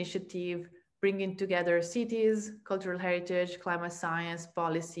new initiative bringing together cities, cultural heritage, climate science,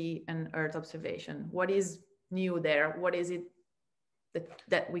 policy, and Earth observation? What is new there? What is it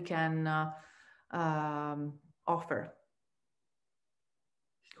that we can offer?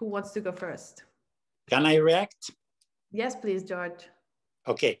 Who wants to go first? Can I react? Yes, please, George.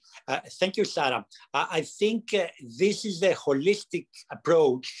 Okay, thank you, Sarah. I think this is the holistic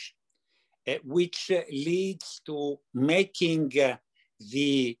approach which leads to making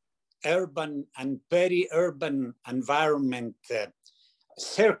the urban and peri-urban environment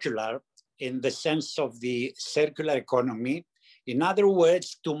circular in the sense of the circular economy. In other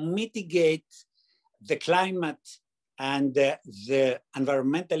words, to mitigate the climate and the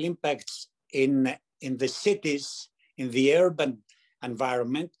environmental impacts in the cities, in the urban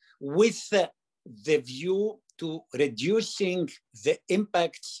environment, with the view to reducing the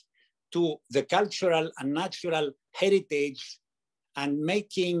impacts to the cultural and natural heritage and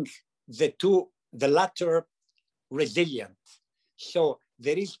making the latter resilient. So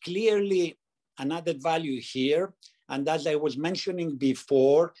there is clearly an added value here. And as I was mentioning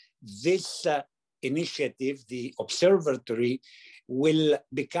before, this initiative, the Observatory, will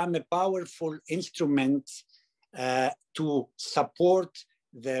become a powerful instrument to support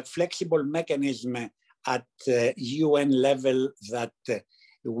the flexible mechanism at UN level that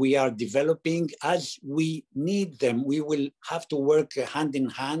we are developing. As we need them, we will have to work hand in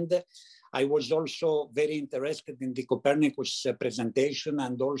hand. I was also very interested in the Copernicus presentation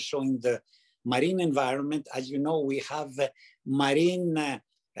and also in the marine environment. As you know, we have marine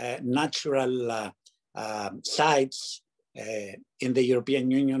natural sites in the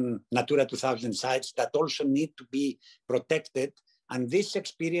European Union, Natura 2000 sites that also need to be protected. And this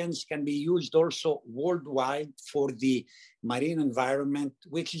experience can be used also worldwide for the marine environment,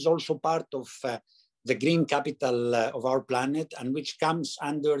 which is also part of the green capital of our planet and which comes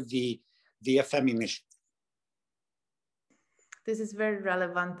under the FM initiative. This is very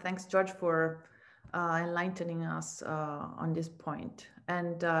relevant. Thanks, George, for enlightening us on this point.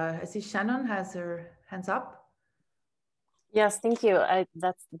 And I see Shannon has her hands up. Yes, thank you.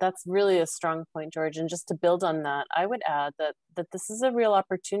 That's really a strong point, George. And just to build on that, I would add that this is a real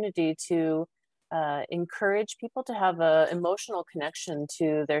opportunity to encourage people to have an emotional connection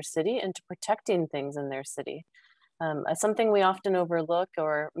to their city and to protecting things in their city. Something we often overlook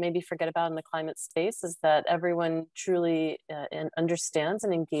or maybe forget about in the climate space is that everyone truly understands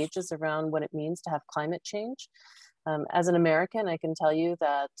and engages around what it means to have climate change. As an American, I can tell you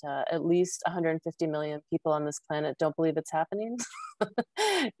that at least 150 million people on this planet don't believe it's happening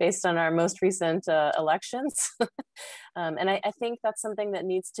based on our most recent elections. And I think that's something that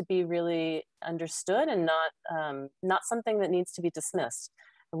needs to be really understood and not something that needs to be dismissed.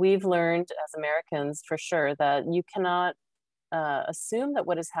 We've learned as Americans, for sure, that you cannot assume that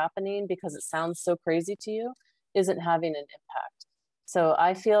what is happening because it sounds so crazy to you isn't having an impact. So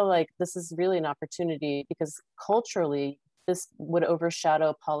I feel like this is really an opportunity because culturally, this would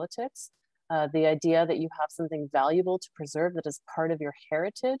overshadow politics. The idea that you have something valuable to preserve that is part of your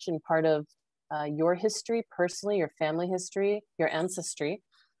heritage and part of your history personally, your family history, your ancestry.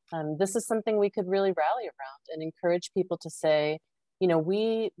 This is something we could really rally around and encourage people to say, you know,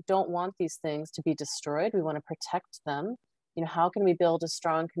 we don't want these things to be destroyed. We want to protect them. You know, how can we build a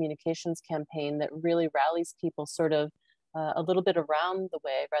strong communications campaign that really rallies people sort of a little bit around the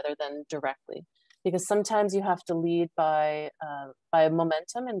way rather than directly? Because sometimes you have to lead by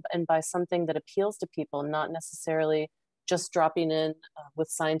momentum and by something that appeals to people, not necessarily just dropping in with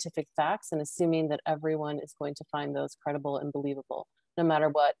scientific facts and assuming that everyone is going to find those credible and believable, no matter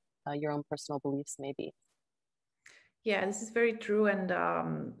what your own personal beliefs may be. Yeah, this is very true. And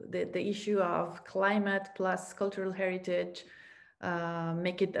the issue of climate plus cultural heritage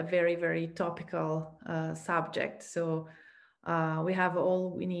make it a very, very topical subject. So we have all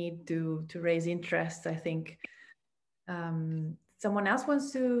we need to raise interest, I think. Someone else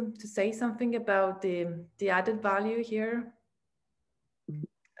wants to say something about the added value here?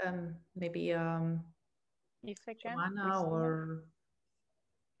 Maybe if I can, Joanna, Christina? or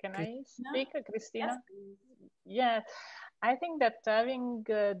can Christina? I speak, Christina? Yes. Yeah, I think that having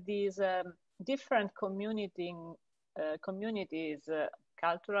these different communities,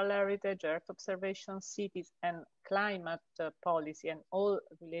 cultural heritage, earth observation, cities, and climate policy, and all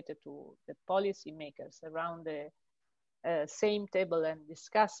related to the policy makers around the same table and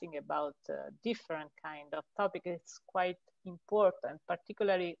discussing about different kind of topics, it's quite important,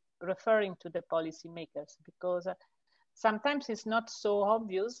 particularly referring to the policy makers, because sometimes it's not so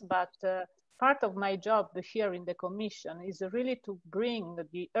obvious, but part of my job here in the Commission is really to bring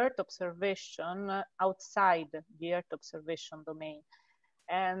the Earth observation outside the Earth observation domain.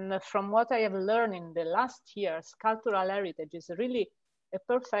 And from what I have learned in the last years, cultural heritage is really a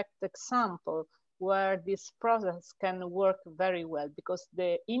perfect example where this process can work very well, because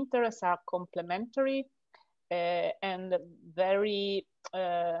the interests are complementary and very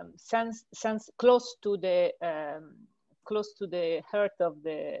close to the heart of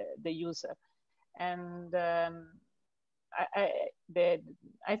the user. And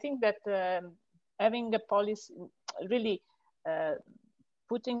I think that having a policy, really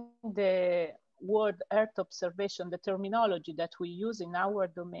putting the word Earth observation, the terminology that we use in our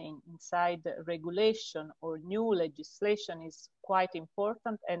domain inside regulation or new legislation is quite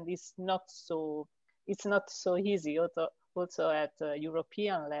important, and it's not so easy also at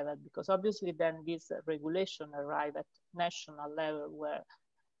European level, because obviously then this regulation arrive at national level where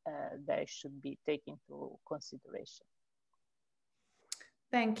they should be taken into consideration.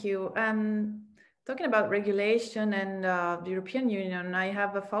 Thank you. Talking about regulation and the European Union, I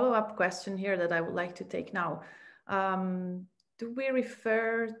have a follow-up question here that I would like to take now. Do we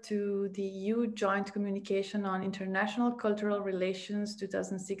refer to the EU Joint Communication on International Cultural Relations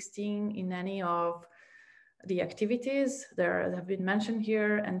 2016 in any of the activities that have been mentioned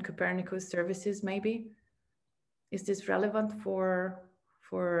here, and Copernicus services maybe? Is this relevant for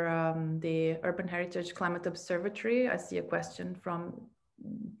the Urban Heritage Climate Observatory? I see a question from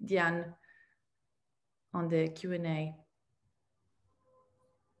Diane on the Q&A.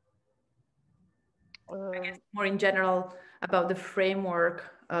 I guess more in general about the framework,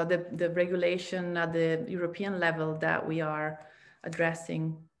 the regulation at the European level that we are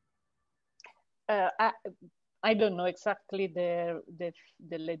addressing. I don't know exactly the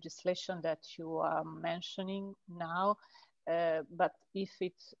legislation that you are mentioning now, but if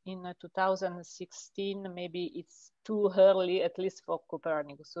it's in 2016, maybe it's too early, at least for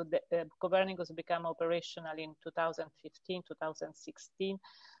Copernicus. So Copernicus became operational in 2015, 2016.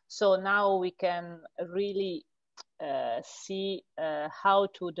 So now we can really see how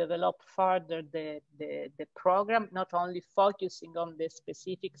to develop further the program, not only focusing on the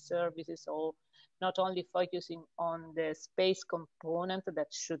specific services or not only focusing on the space component that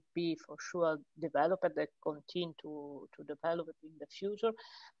should be for sure developed and continue to develop it in the future,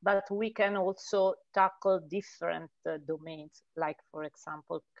 but we can also tackle different domains, like for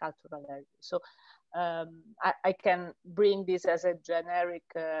example, cultural heritage. So I can bring this as a generic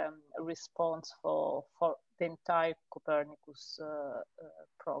response for the entire Copernicus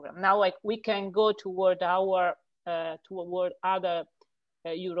program. Now we can go toward our toward other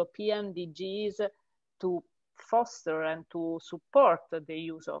European DGs to foster and to support the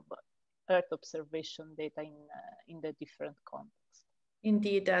use of Earth observation data in the different contexts.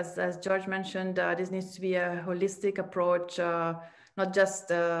 Indeed, as George mentioned, this needs to be a holistic approach, not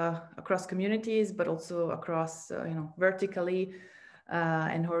just across communities, but also across, vertically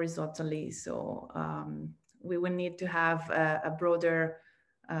and horizontally. So we will need to have a broader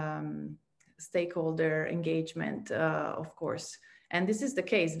stakeholder engagement, of course. And this is the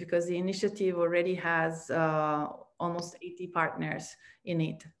case because the initiative already has almost 80 partners in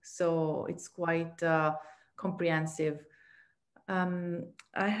it. So it's quite comprehensive.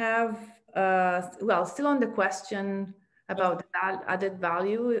 I have, still on the question about the added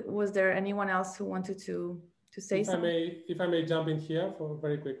value, was there anyone else who wanted to say something? If I may jump in here for a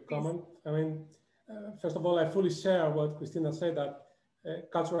very quick comment. I mean, first of all, I fully share what Christina said, that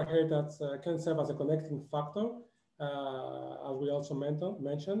cultural heritage can serve as a connecting factor, as we also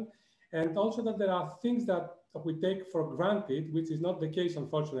mentioned, and also that there are things that we take for granted, which is not the case,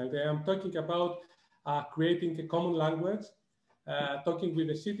 unfortunately. I'm talking about creating a common language. Talking with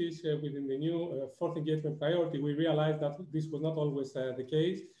the cities within the new fourth engagement priority, we realized that this was not always the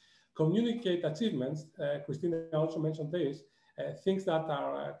case. Communicate achievements, Christina also mentioned this, things that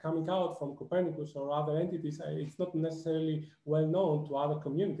are coming out from Copernicus or other entities, it's not necessarily well known to other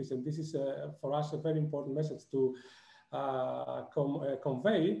communities. And this is for us a very important message to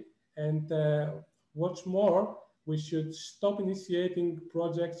convey. And what's more, we should stop initiating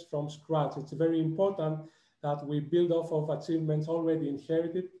projects from scratch. It's very important that we build off of achievements already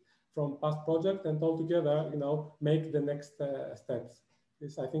inherited from past projects and altogether, make the next steps.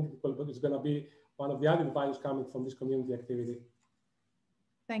 This, I think, is going to be one of the added values coming from this community activity.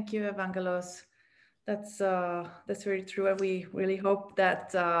 Thank you, Evangelos. That's very true. And we really hope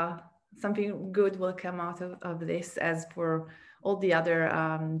that something good will come out of this, as for all the other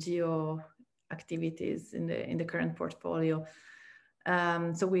geo activities in the current portfolio.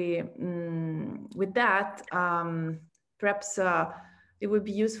 So with that, perhaps it would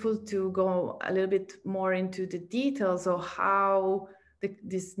be useful to go a little bit more into the details of how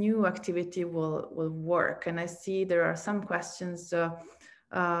this new activity will work. And I see there are some questions,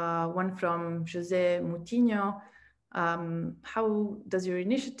 one from Jose Moutinho. How does your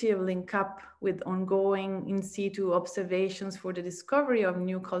initiative link up with ongoing in situ observations for the discovery of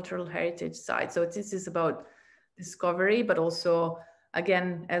new cultural heritage sites? So this is about discovery, but also,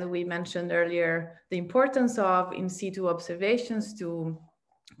 again, as we mentioned earlier, the importance of in situ observations to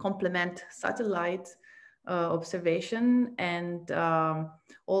complement satellite observation. And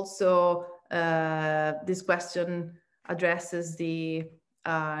also this question addresses the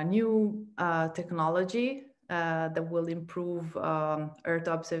new technology that will improve Earth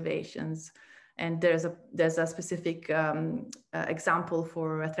observations. And there's a specific example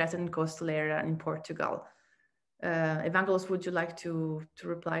for a threatened coastal area in Portugal. Evangelos, would you like to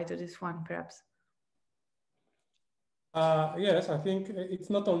reply to this one, perhaps? Yes, I think it's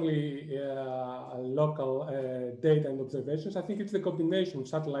not only local data and observations. I think it's the combination of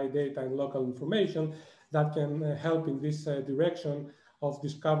satellite data and local information that can help in this direction of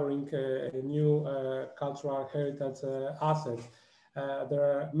discovering new cultural heritage assets. There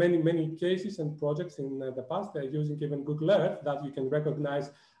are many cases and projects in the past that are using even Google Earth that you can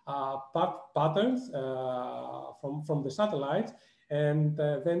recognize patterns from the satellites, and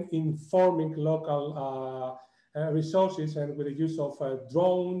then informing local resources, and with the use of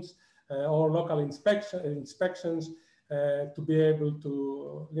drones or local inspections to be able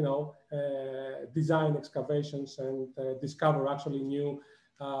to, design excavations and discover actually new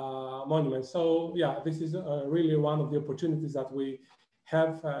monuments. So yeah, this is really one of the opportunities that we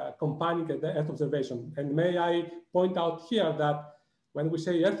have combining the Earth observation. And may I point out here that when we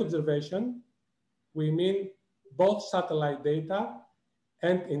say Earth observation, we mean both satellite data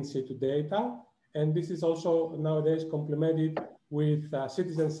and in situ data. And this is also nowadays complemented with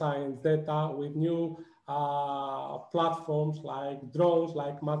citizen science data, with new platforms like drones,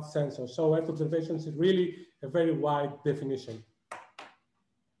 like mud sensors. So Earth observations is really a very wide definition.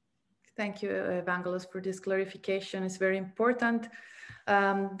 Thank you, Evangelos, for this clarification. It's very important.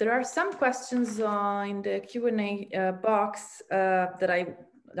 There are some questions in the Q&A box that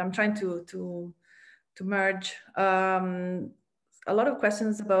I'm trying to merge. A lot of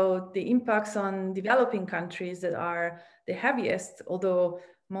questions about the impacts on developing countries that are the heaviest, although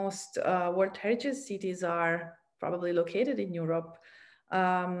most World Heritage cities are probably located in Europe.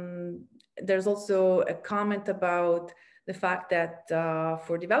 There's also a comment about the fact that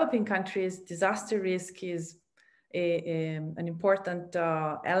for developing countries, disaster risk is an important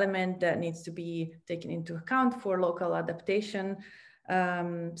element that needs to be taken into account for local adaptation.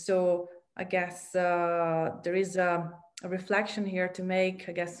 So I guess there is a reflection here to make,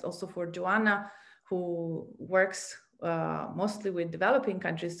 I guess, also for Joanna, who works mostly with developing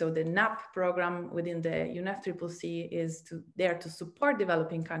countries. So the NAP program within the UNFCCC is there to support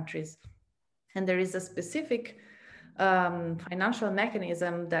developing countries. And there is a specific financial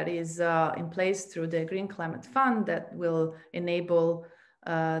mechanism that is in place through the Green Climate Fund that will enable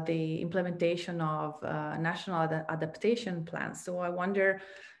the implementation of national adaptation plans. So I wonder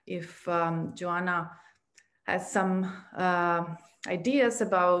if Joanna has some ideas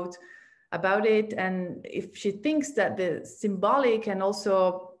about it, and if she thinks that the symbolic and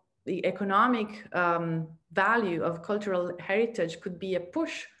also the economic value of cultural heritage could be a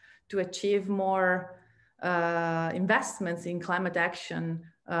push to achieve more investments in climate action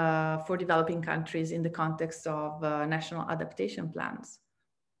for developing countries in the context of national adaptation plans.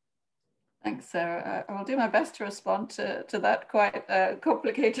 Thanks, Sarah. I will do my best to respond to that quite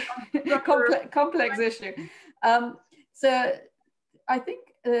complicated, complex issue. So I think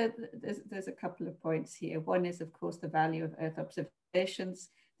there's a couple of points here. One is, of course, the value of Earth observations,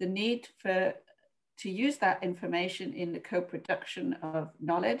 the need to use that information in the co-production of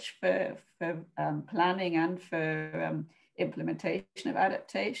knowledge for planning and for implementation of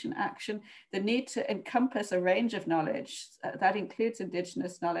adaptation action, the need to encompass a range of knowledge that includes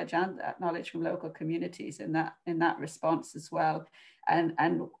indigenous knowledge and knowledge from local communities in that response as well. And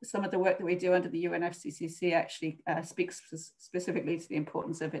some of the work that we do under the UNFCCC actually speaks specifically to the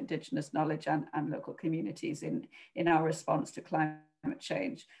importance of indigenous knowledge and local communities in our response to climate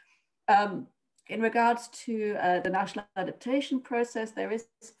change. In regards to the national adaptation process, there is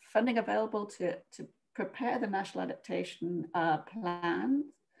funding available to prepare the national adaptation plans.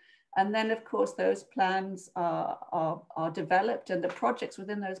 And then, of course, those plans are developed, and the projects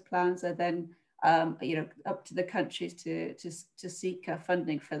within those plans are then up to the countries to seek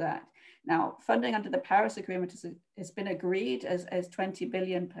funding for that. Now, funding under the Paris Agreement has been agreed as 20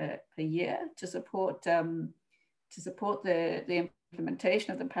 billion per year to support the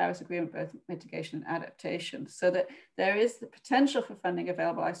implementation of the Paris Agreement, both mitigation and adaptation, so that there is the potential for funding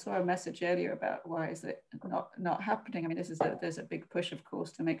available. I saw a message earlier about why is it not happening. I mean, there's a big push, of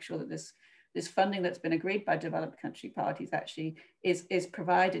course, to make sure that this funding that's been agreed by developed country parties actually is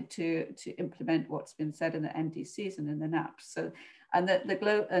provided to implement what's been said in the NDCs and in the NAPs. So, and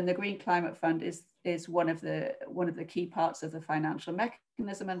the Green Climate Fund is one of the key parts of the financial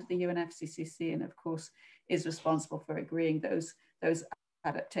mechanism under the UNFCCC, and of course is responsible for agreeing those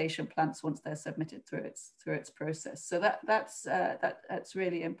adaptation plans once they're submitted through its process. So that's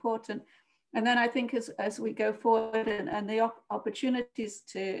really important. And then I think as we go forward and the opportunities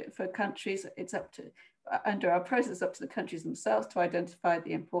for countries, it's up to, under our process, up to the countries themselves to identify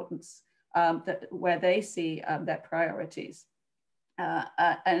the importance where they see their priorities.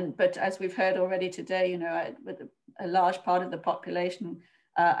 But as we've heard already today, with a large part of the population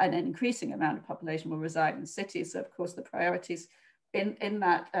and an increasing amount of population will reside in cities. So of course, the priorities in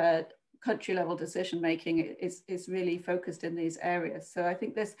that country level decision making is really focused in these areas. So I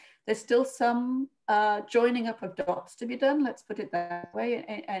think there's still some joining up of dots to be done, let's put it that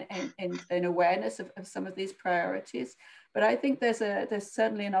way, in awareness of some of these priorities. But I think there's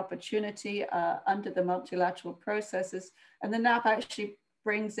certainly an opportunity under the multilateral processes, and the NAP actually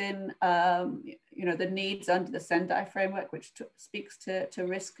brings in the needs under the Sendai framework, which speaks to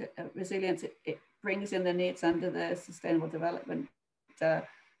risk resilience. It brings in the needs under the Sustainable Development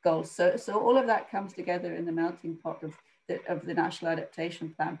goals. So all of that comes together in the melting pot of the National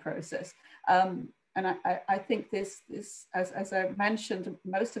Adaptation Plan process. And I think this as I mentioned,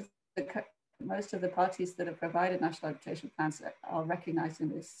 most of the parties that have provided national adaptation plans are recognizing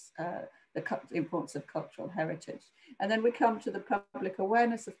this, the importance of cultural heritage. And then we come to the public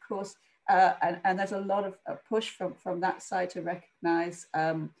awareness, of course, and there's a lot of push from that side to recognize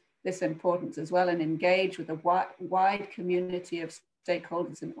this importance as well and engage with a wide community of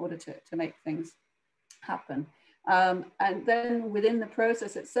stakeholders in order to make things happen. And then within the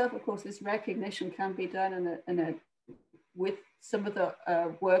process itself, of course, this recognition can be done with some of the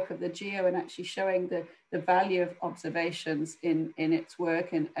work of the GEO and actually showing the value of observations in its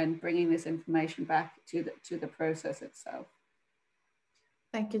work and bringing this information back to the process itself.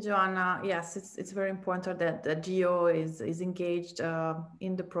 Thank you, Joanna. Yes, it's very important that the GEO is engaged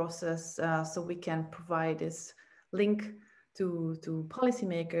in the process so we can provide this link to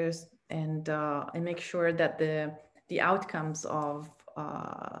policymakers and make sure that the outcomes of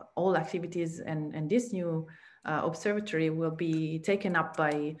all activities and this new observatory will be taken up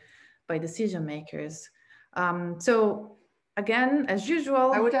by decision makers. So again, as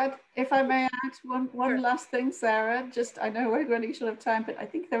usual, I would add, if I may add one Sure. last thing, Sarah, I know we're running short of time, but I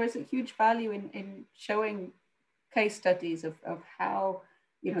think there is a huge value in showing case studies of how,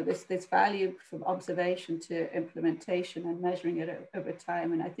 this value from observation to implementation and measuring it over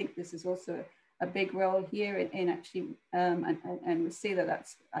time. And I think this is also a big role here in actually, and we see that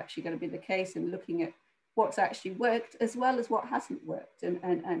that's actually going to be the case in looking at what's actually worked as well as what hasn't worked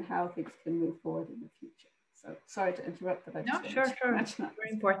and how things can move forward in the future. So sorry to interrupt, but I just sure. It's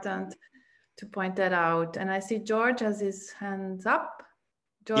very important to point that out. And I see George has his hands up.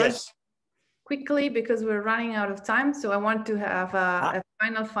 George, yes. Quickly, because we're running out of time. So I want to have a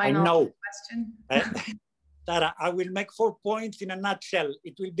final question. Sarah, I will make 4 points in a nutshell.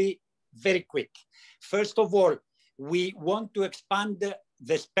 It will be very quick. First of all, we want to expand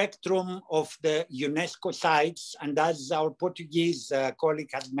the spectrum of the UNESCO sites. And as our Portuguese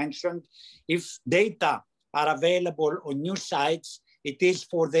colleague has mentioned, if data are available on new sites, it is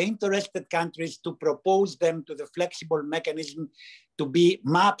for the interested countries to propose them to the flexible mechanism to be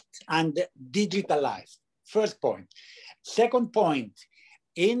mapped and digitalized. First point. Second point,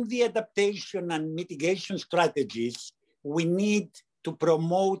 in the adaptation and mitigation strategies, we need to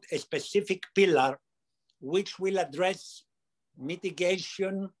promote a specific pillar which will address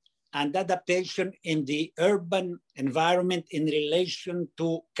mitigation and adaptation in the urban environment in relation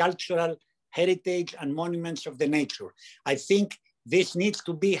to cultural heritage and monuments of the nature. I think this needs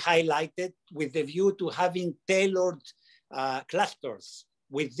to be highlighted with the view to having tailored clusters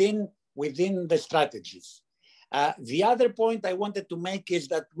within the strategies. The other point I wanted to make is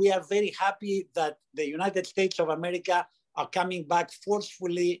that we are very happy that the United States of America are coming back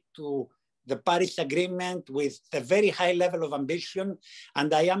forcefully to the Paris Agreement with a very high level of ambition.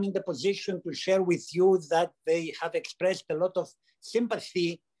 And I am in the position to share with you that they have expressed a lot of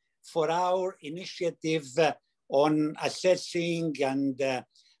sympathy for our initiative on assessing and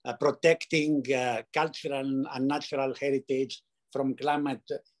protecting cultural and natural heritage from climate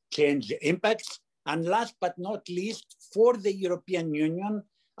change impacts. And last but not least, for the European Union,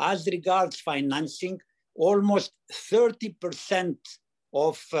 as regards financing, almost 30%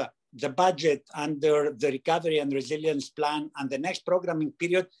 of the budget under the Recovery and Resilience Plan and the next programming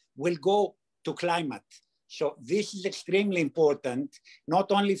period will go to climate. So this is extremely important,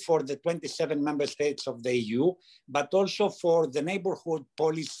 not only for the 27 member states of the EU, but also for the neighborhood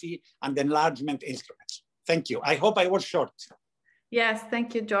policy and enlargement instruments. Thank you. I hope I was short. Yes,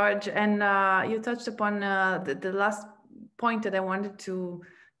 thank you, George. And you touched upon the last point that I wanted to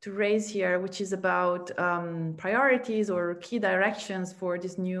raise here, which is about priorities or key directions for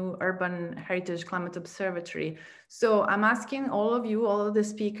this new Urban Heritage Climate Observatory. So I'm asking all of you, all of the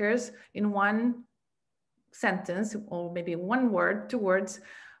speakers, in one sentence or maybe one word, 2 words,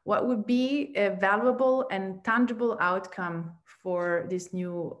 what would be a valuable and tangible outcome for this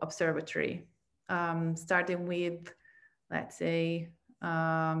new observatory? Starting with, let's say,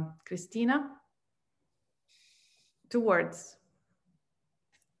 Christina. 2 words.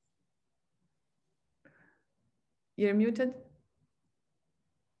 You're muted.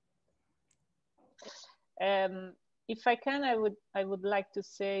 If I can, I would like to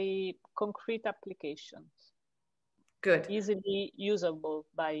say concrete applications. Good. Easily usable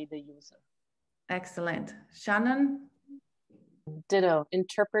by the user. Excellent. Shannon? Ditto.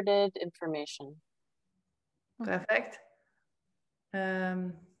 Interpreted information. Perfect.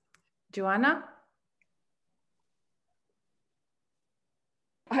 Joanna?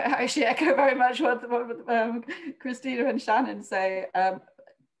 I actually echo very much what Christina and Shannon say.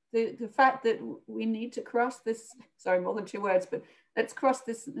 The fact that we need to cross this, sorry, more than 2 words, but let's cross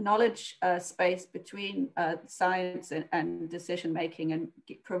this knowledge space between science and decision making and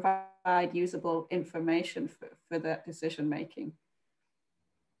provide usable information for that decision making.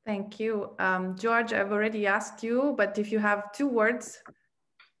 Thank you. George, I've already asked you, but if you have 2 words.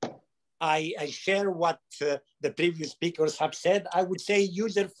 I share what the previous speakers have said. I would say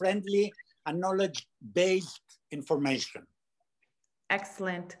user-friendly and knowledge-based information.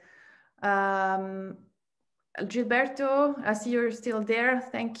 Excellent. Gilberto, I see you're still there.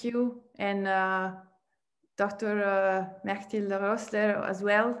 Thank you. And Dr. Mechtil Rosler as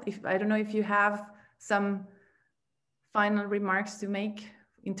well. I don't know if you have some final remarks to make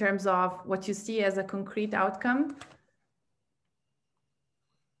in terms of what you see as a concrete outcome.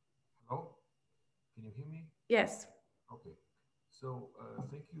 Hello, can you hear me? Yes. Okay, so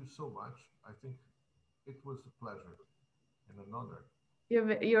thank you so much. I think it was a pleasure and an honor.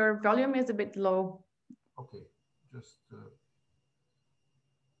 Your volume is a bit low. Okay, just,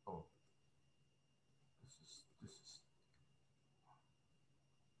 oh, this is.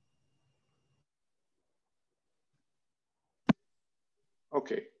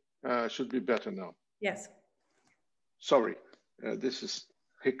 Okay, should be better now. Yes. Sorry, this is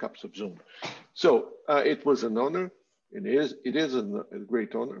hiccups of Zoom. So it was an honor. It is a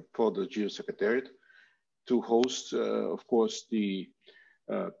great honor for the Geosecretariat to host, of course,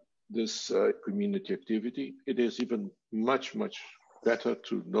 this community activity. It is even much better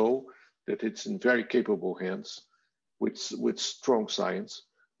to know that it's in very capable hands with strong science,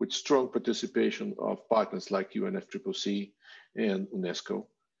 with strong participation of partners like UNFCCC and UNESCO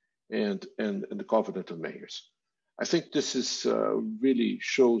and the Covenant of Mayors. I think this is really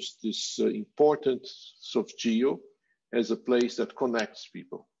shows this importance of Geo as a place that connects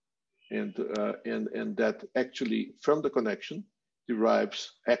people, and that actually from the connection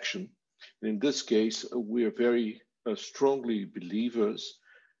derives action. And in this case, we are very strongly believers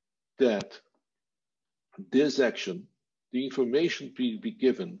that this action, the information be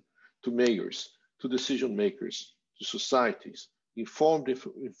given to mayors, to decision makers, to societies, informed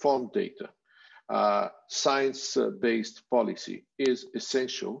data, science-based policy is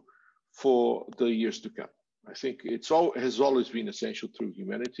essential for the years to come. I think has always been essential through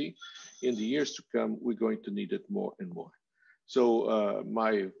humanity. In the years to come, we're going to need it more and more. So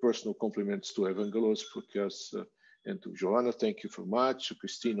my personal compliments to Evangelos and to Joanna, thank you very much. To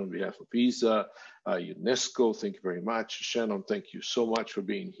Christine on behalf of ESA, UNESCO, thank you very much. Shannon, thank you so much for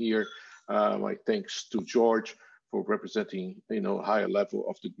being here. My thanks to George for representing, higher level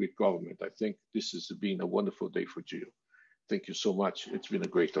of the Greek government. I think this has been a wonderful day for Geo. Thank you so much. It's been a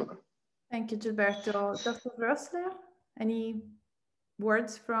great honor. Thank you, Gilberto. Dr. Rosler, any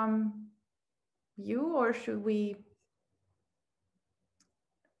words from you, or should we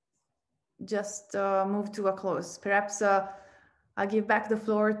just move to a close? Perhaps I'll give back the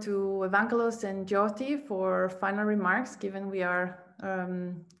floor to Evangelos and Jyoti for final remarks, given we are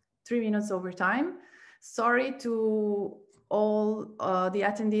 3 minutes over time. Sorry to all the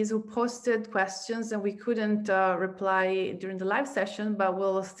attendees who posted questions and we couldn't reply during the live session, but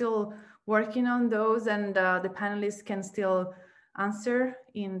we'll still working on those, and the panelists can still answer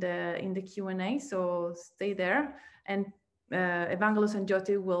in the Q&A, so stay there. And Evangelos and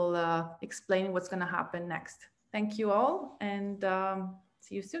Jyoti will explain what's going to happen next. Thank you all, and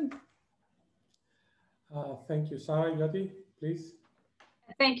see you soon. Thank you, Sarah. Jyoti, please.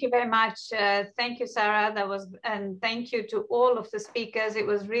 Thank you very much. Thank you, Sarah. And thank you to all of the speakers. It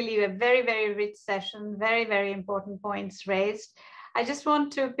was really a very, very rich session, very, very important points raised. I just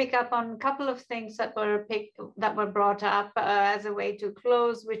want to pick up on a couple of things that were brought up as a way to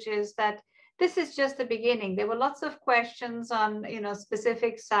close, which is that this is just the beginning. There were lots of questions on,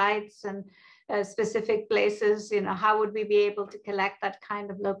 specific sites and specific places. How would we be able to collect that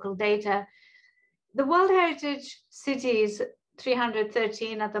kind of local data? The World Heritage Cities,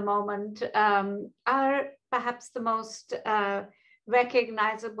 313 at the moment, are perhaps the most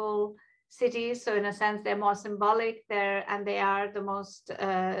recognizable cities. So in a sense, they're more symbolic there, and they are the most,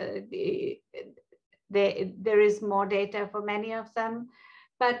 there is more data for many of them.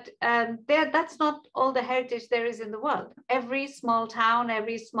 But that's not all the heritage there is in the world. Every small town,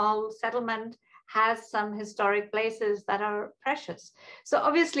 every small settlement has some historic places that are precious. So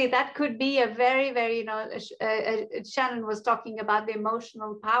obviously that could be a very, very, Shannon was talking about the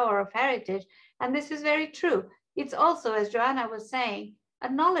emotional power of heritage, and this is very true. It's also, as Joanna was saying, a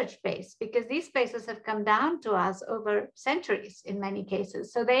knowledge base, because these places have come down to us over centuries in many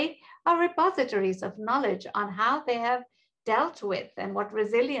cases. So they are repositories of knowledge on how they have dealt with and what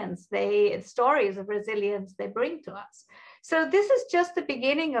stories of resilience they bring to us. So this is just the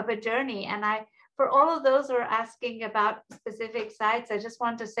beginning of a journey. And for all of those who are asking about specific sites, I just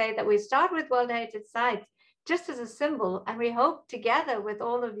want to say that we start with World Heritage Sites just as a symbol, and we hope together with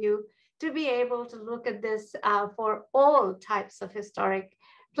all of you to be able to look at this for all types of historic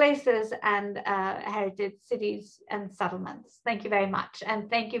places and heritage cities and settlements. Thank you very much. And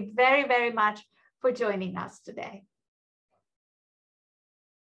thank you very, very much for joining us today.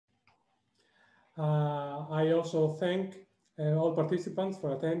 I also thank all participants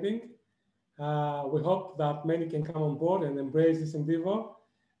for attending. We hope that many can come on board and embrace this endeavor.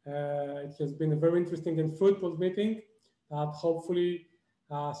 It has been a very interesting and fruitful meeting that hopefully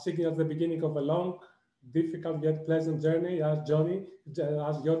signals the beginning of a long, difficult yet pleasant journey, as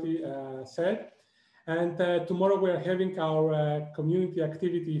Jyoti said. And tomorrow we are having our community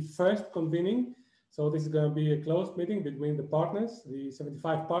activity first convening. So this is going to be a closed meeting between the partners, the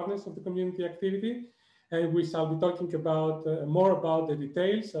 75 partners of the community activity. And we shall be talking about more about the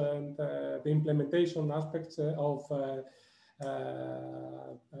details and the implementation aspects of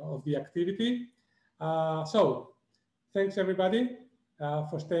the activity. So thanks everybody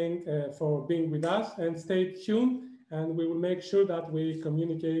for being with us, and stay tuned. And we will make sure that we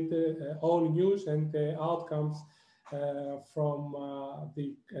communicate all news and outcomes from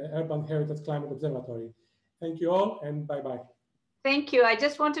the Urban Heritage Climate Observatory. Thank you all, and bye-bye. Thank you. I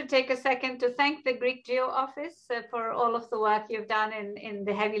just want to take a second to thank the Greek Geo Office for all of the work you've done in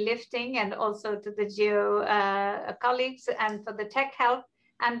the heavy lifting, and also to the Geo colleagues, and for the tech help,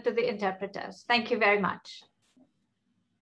 and to the interpreters. Thank you very much.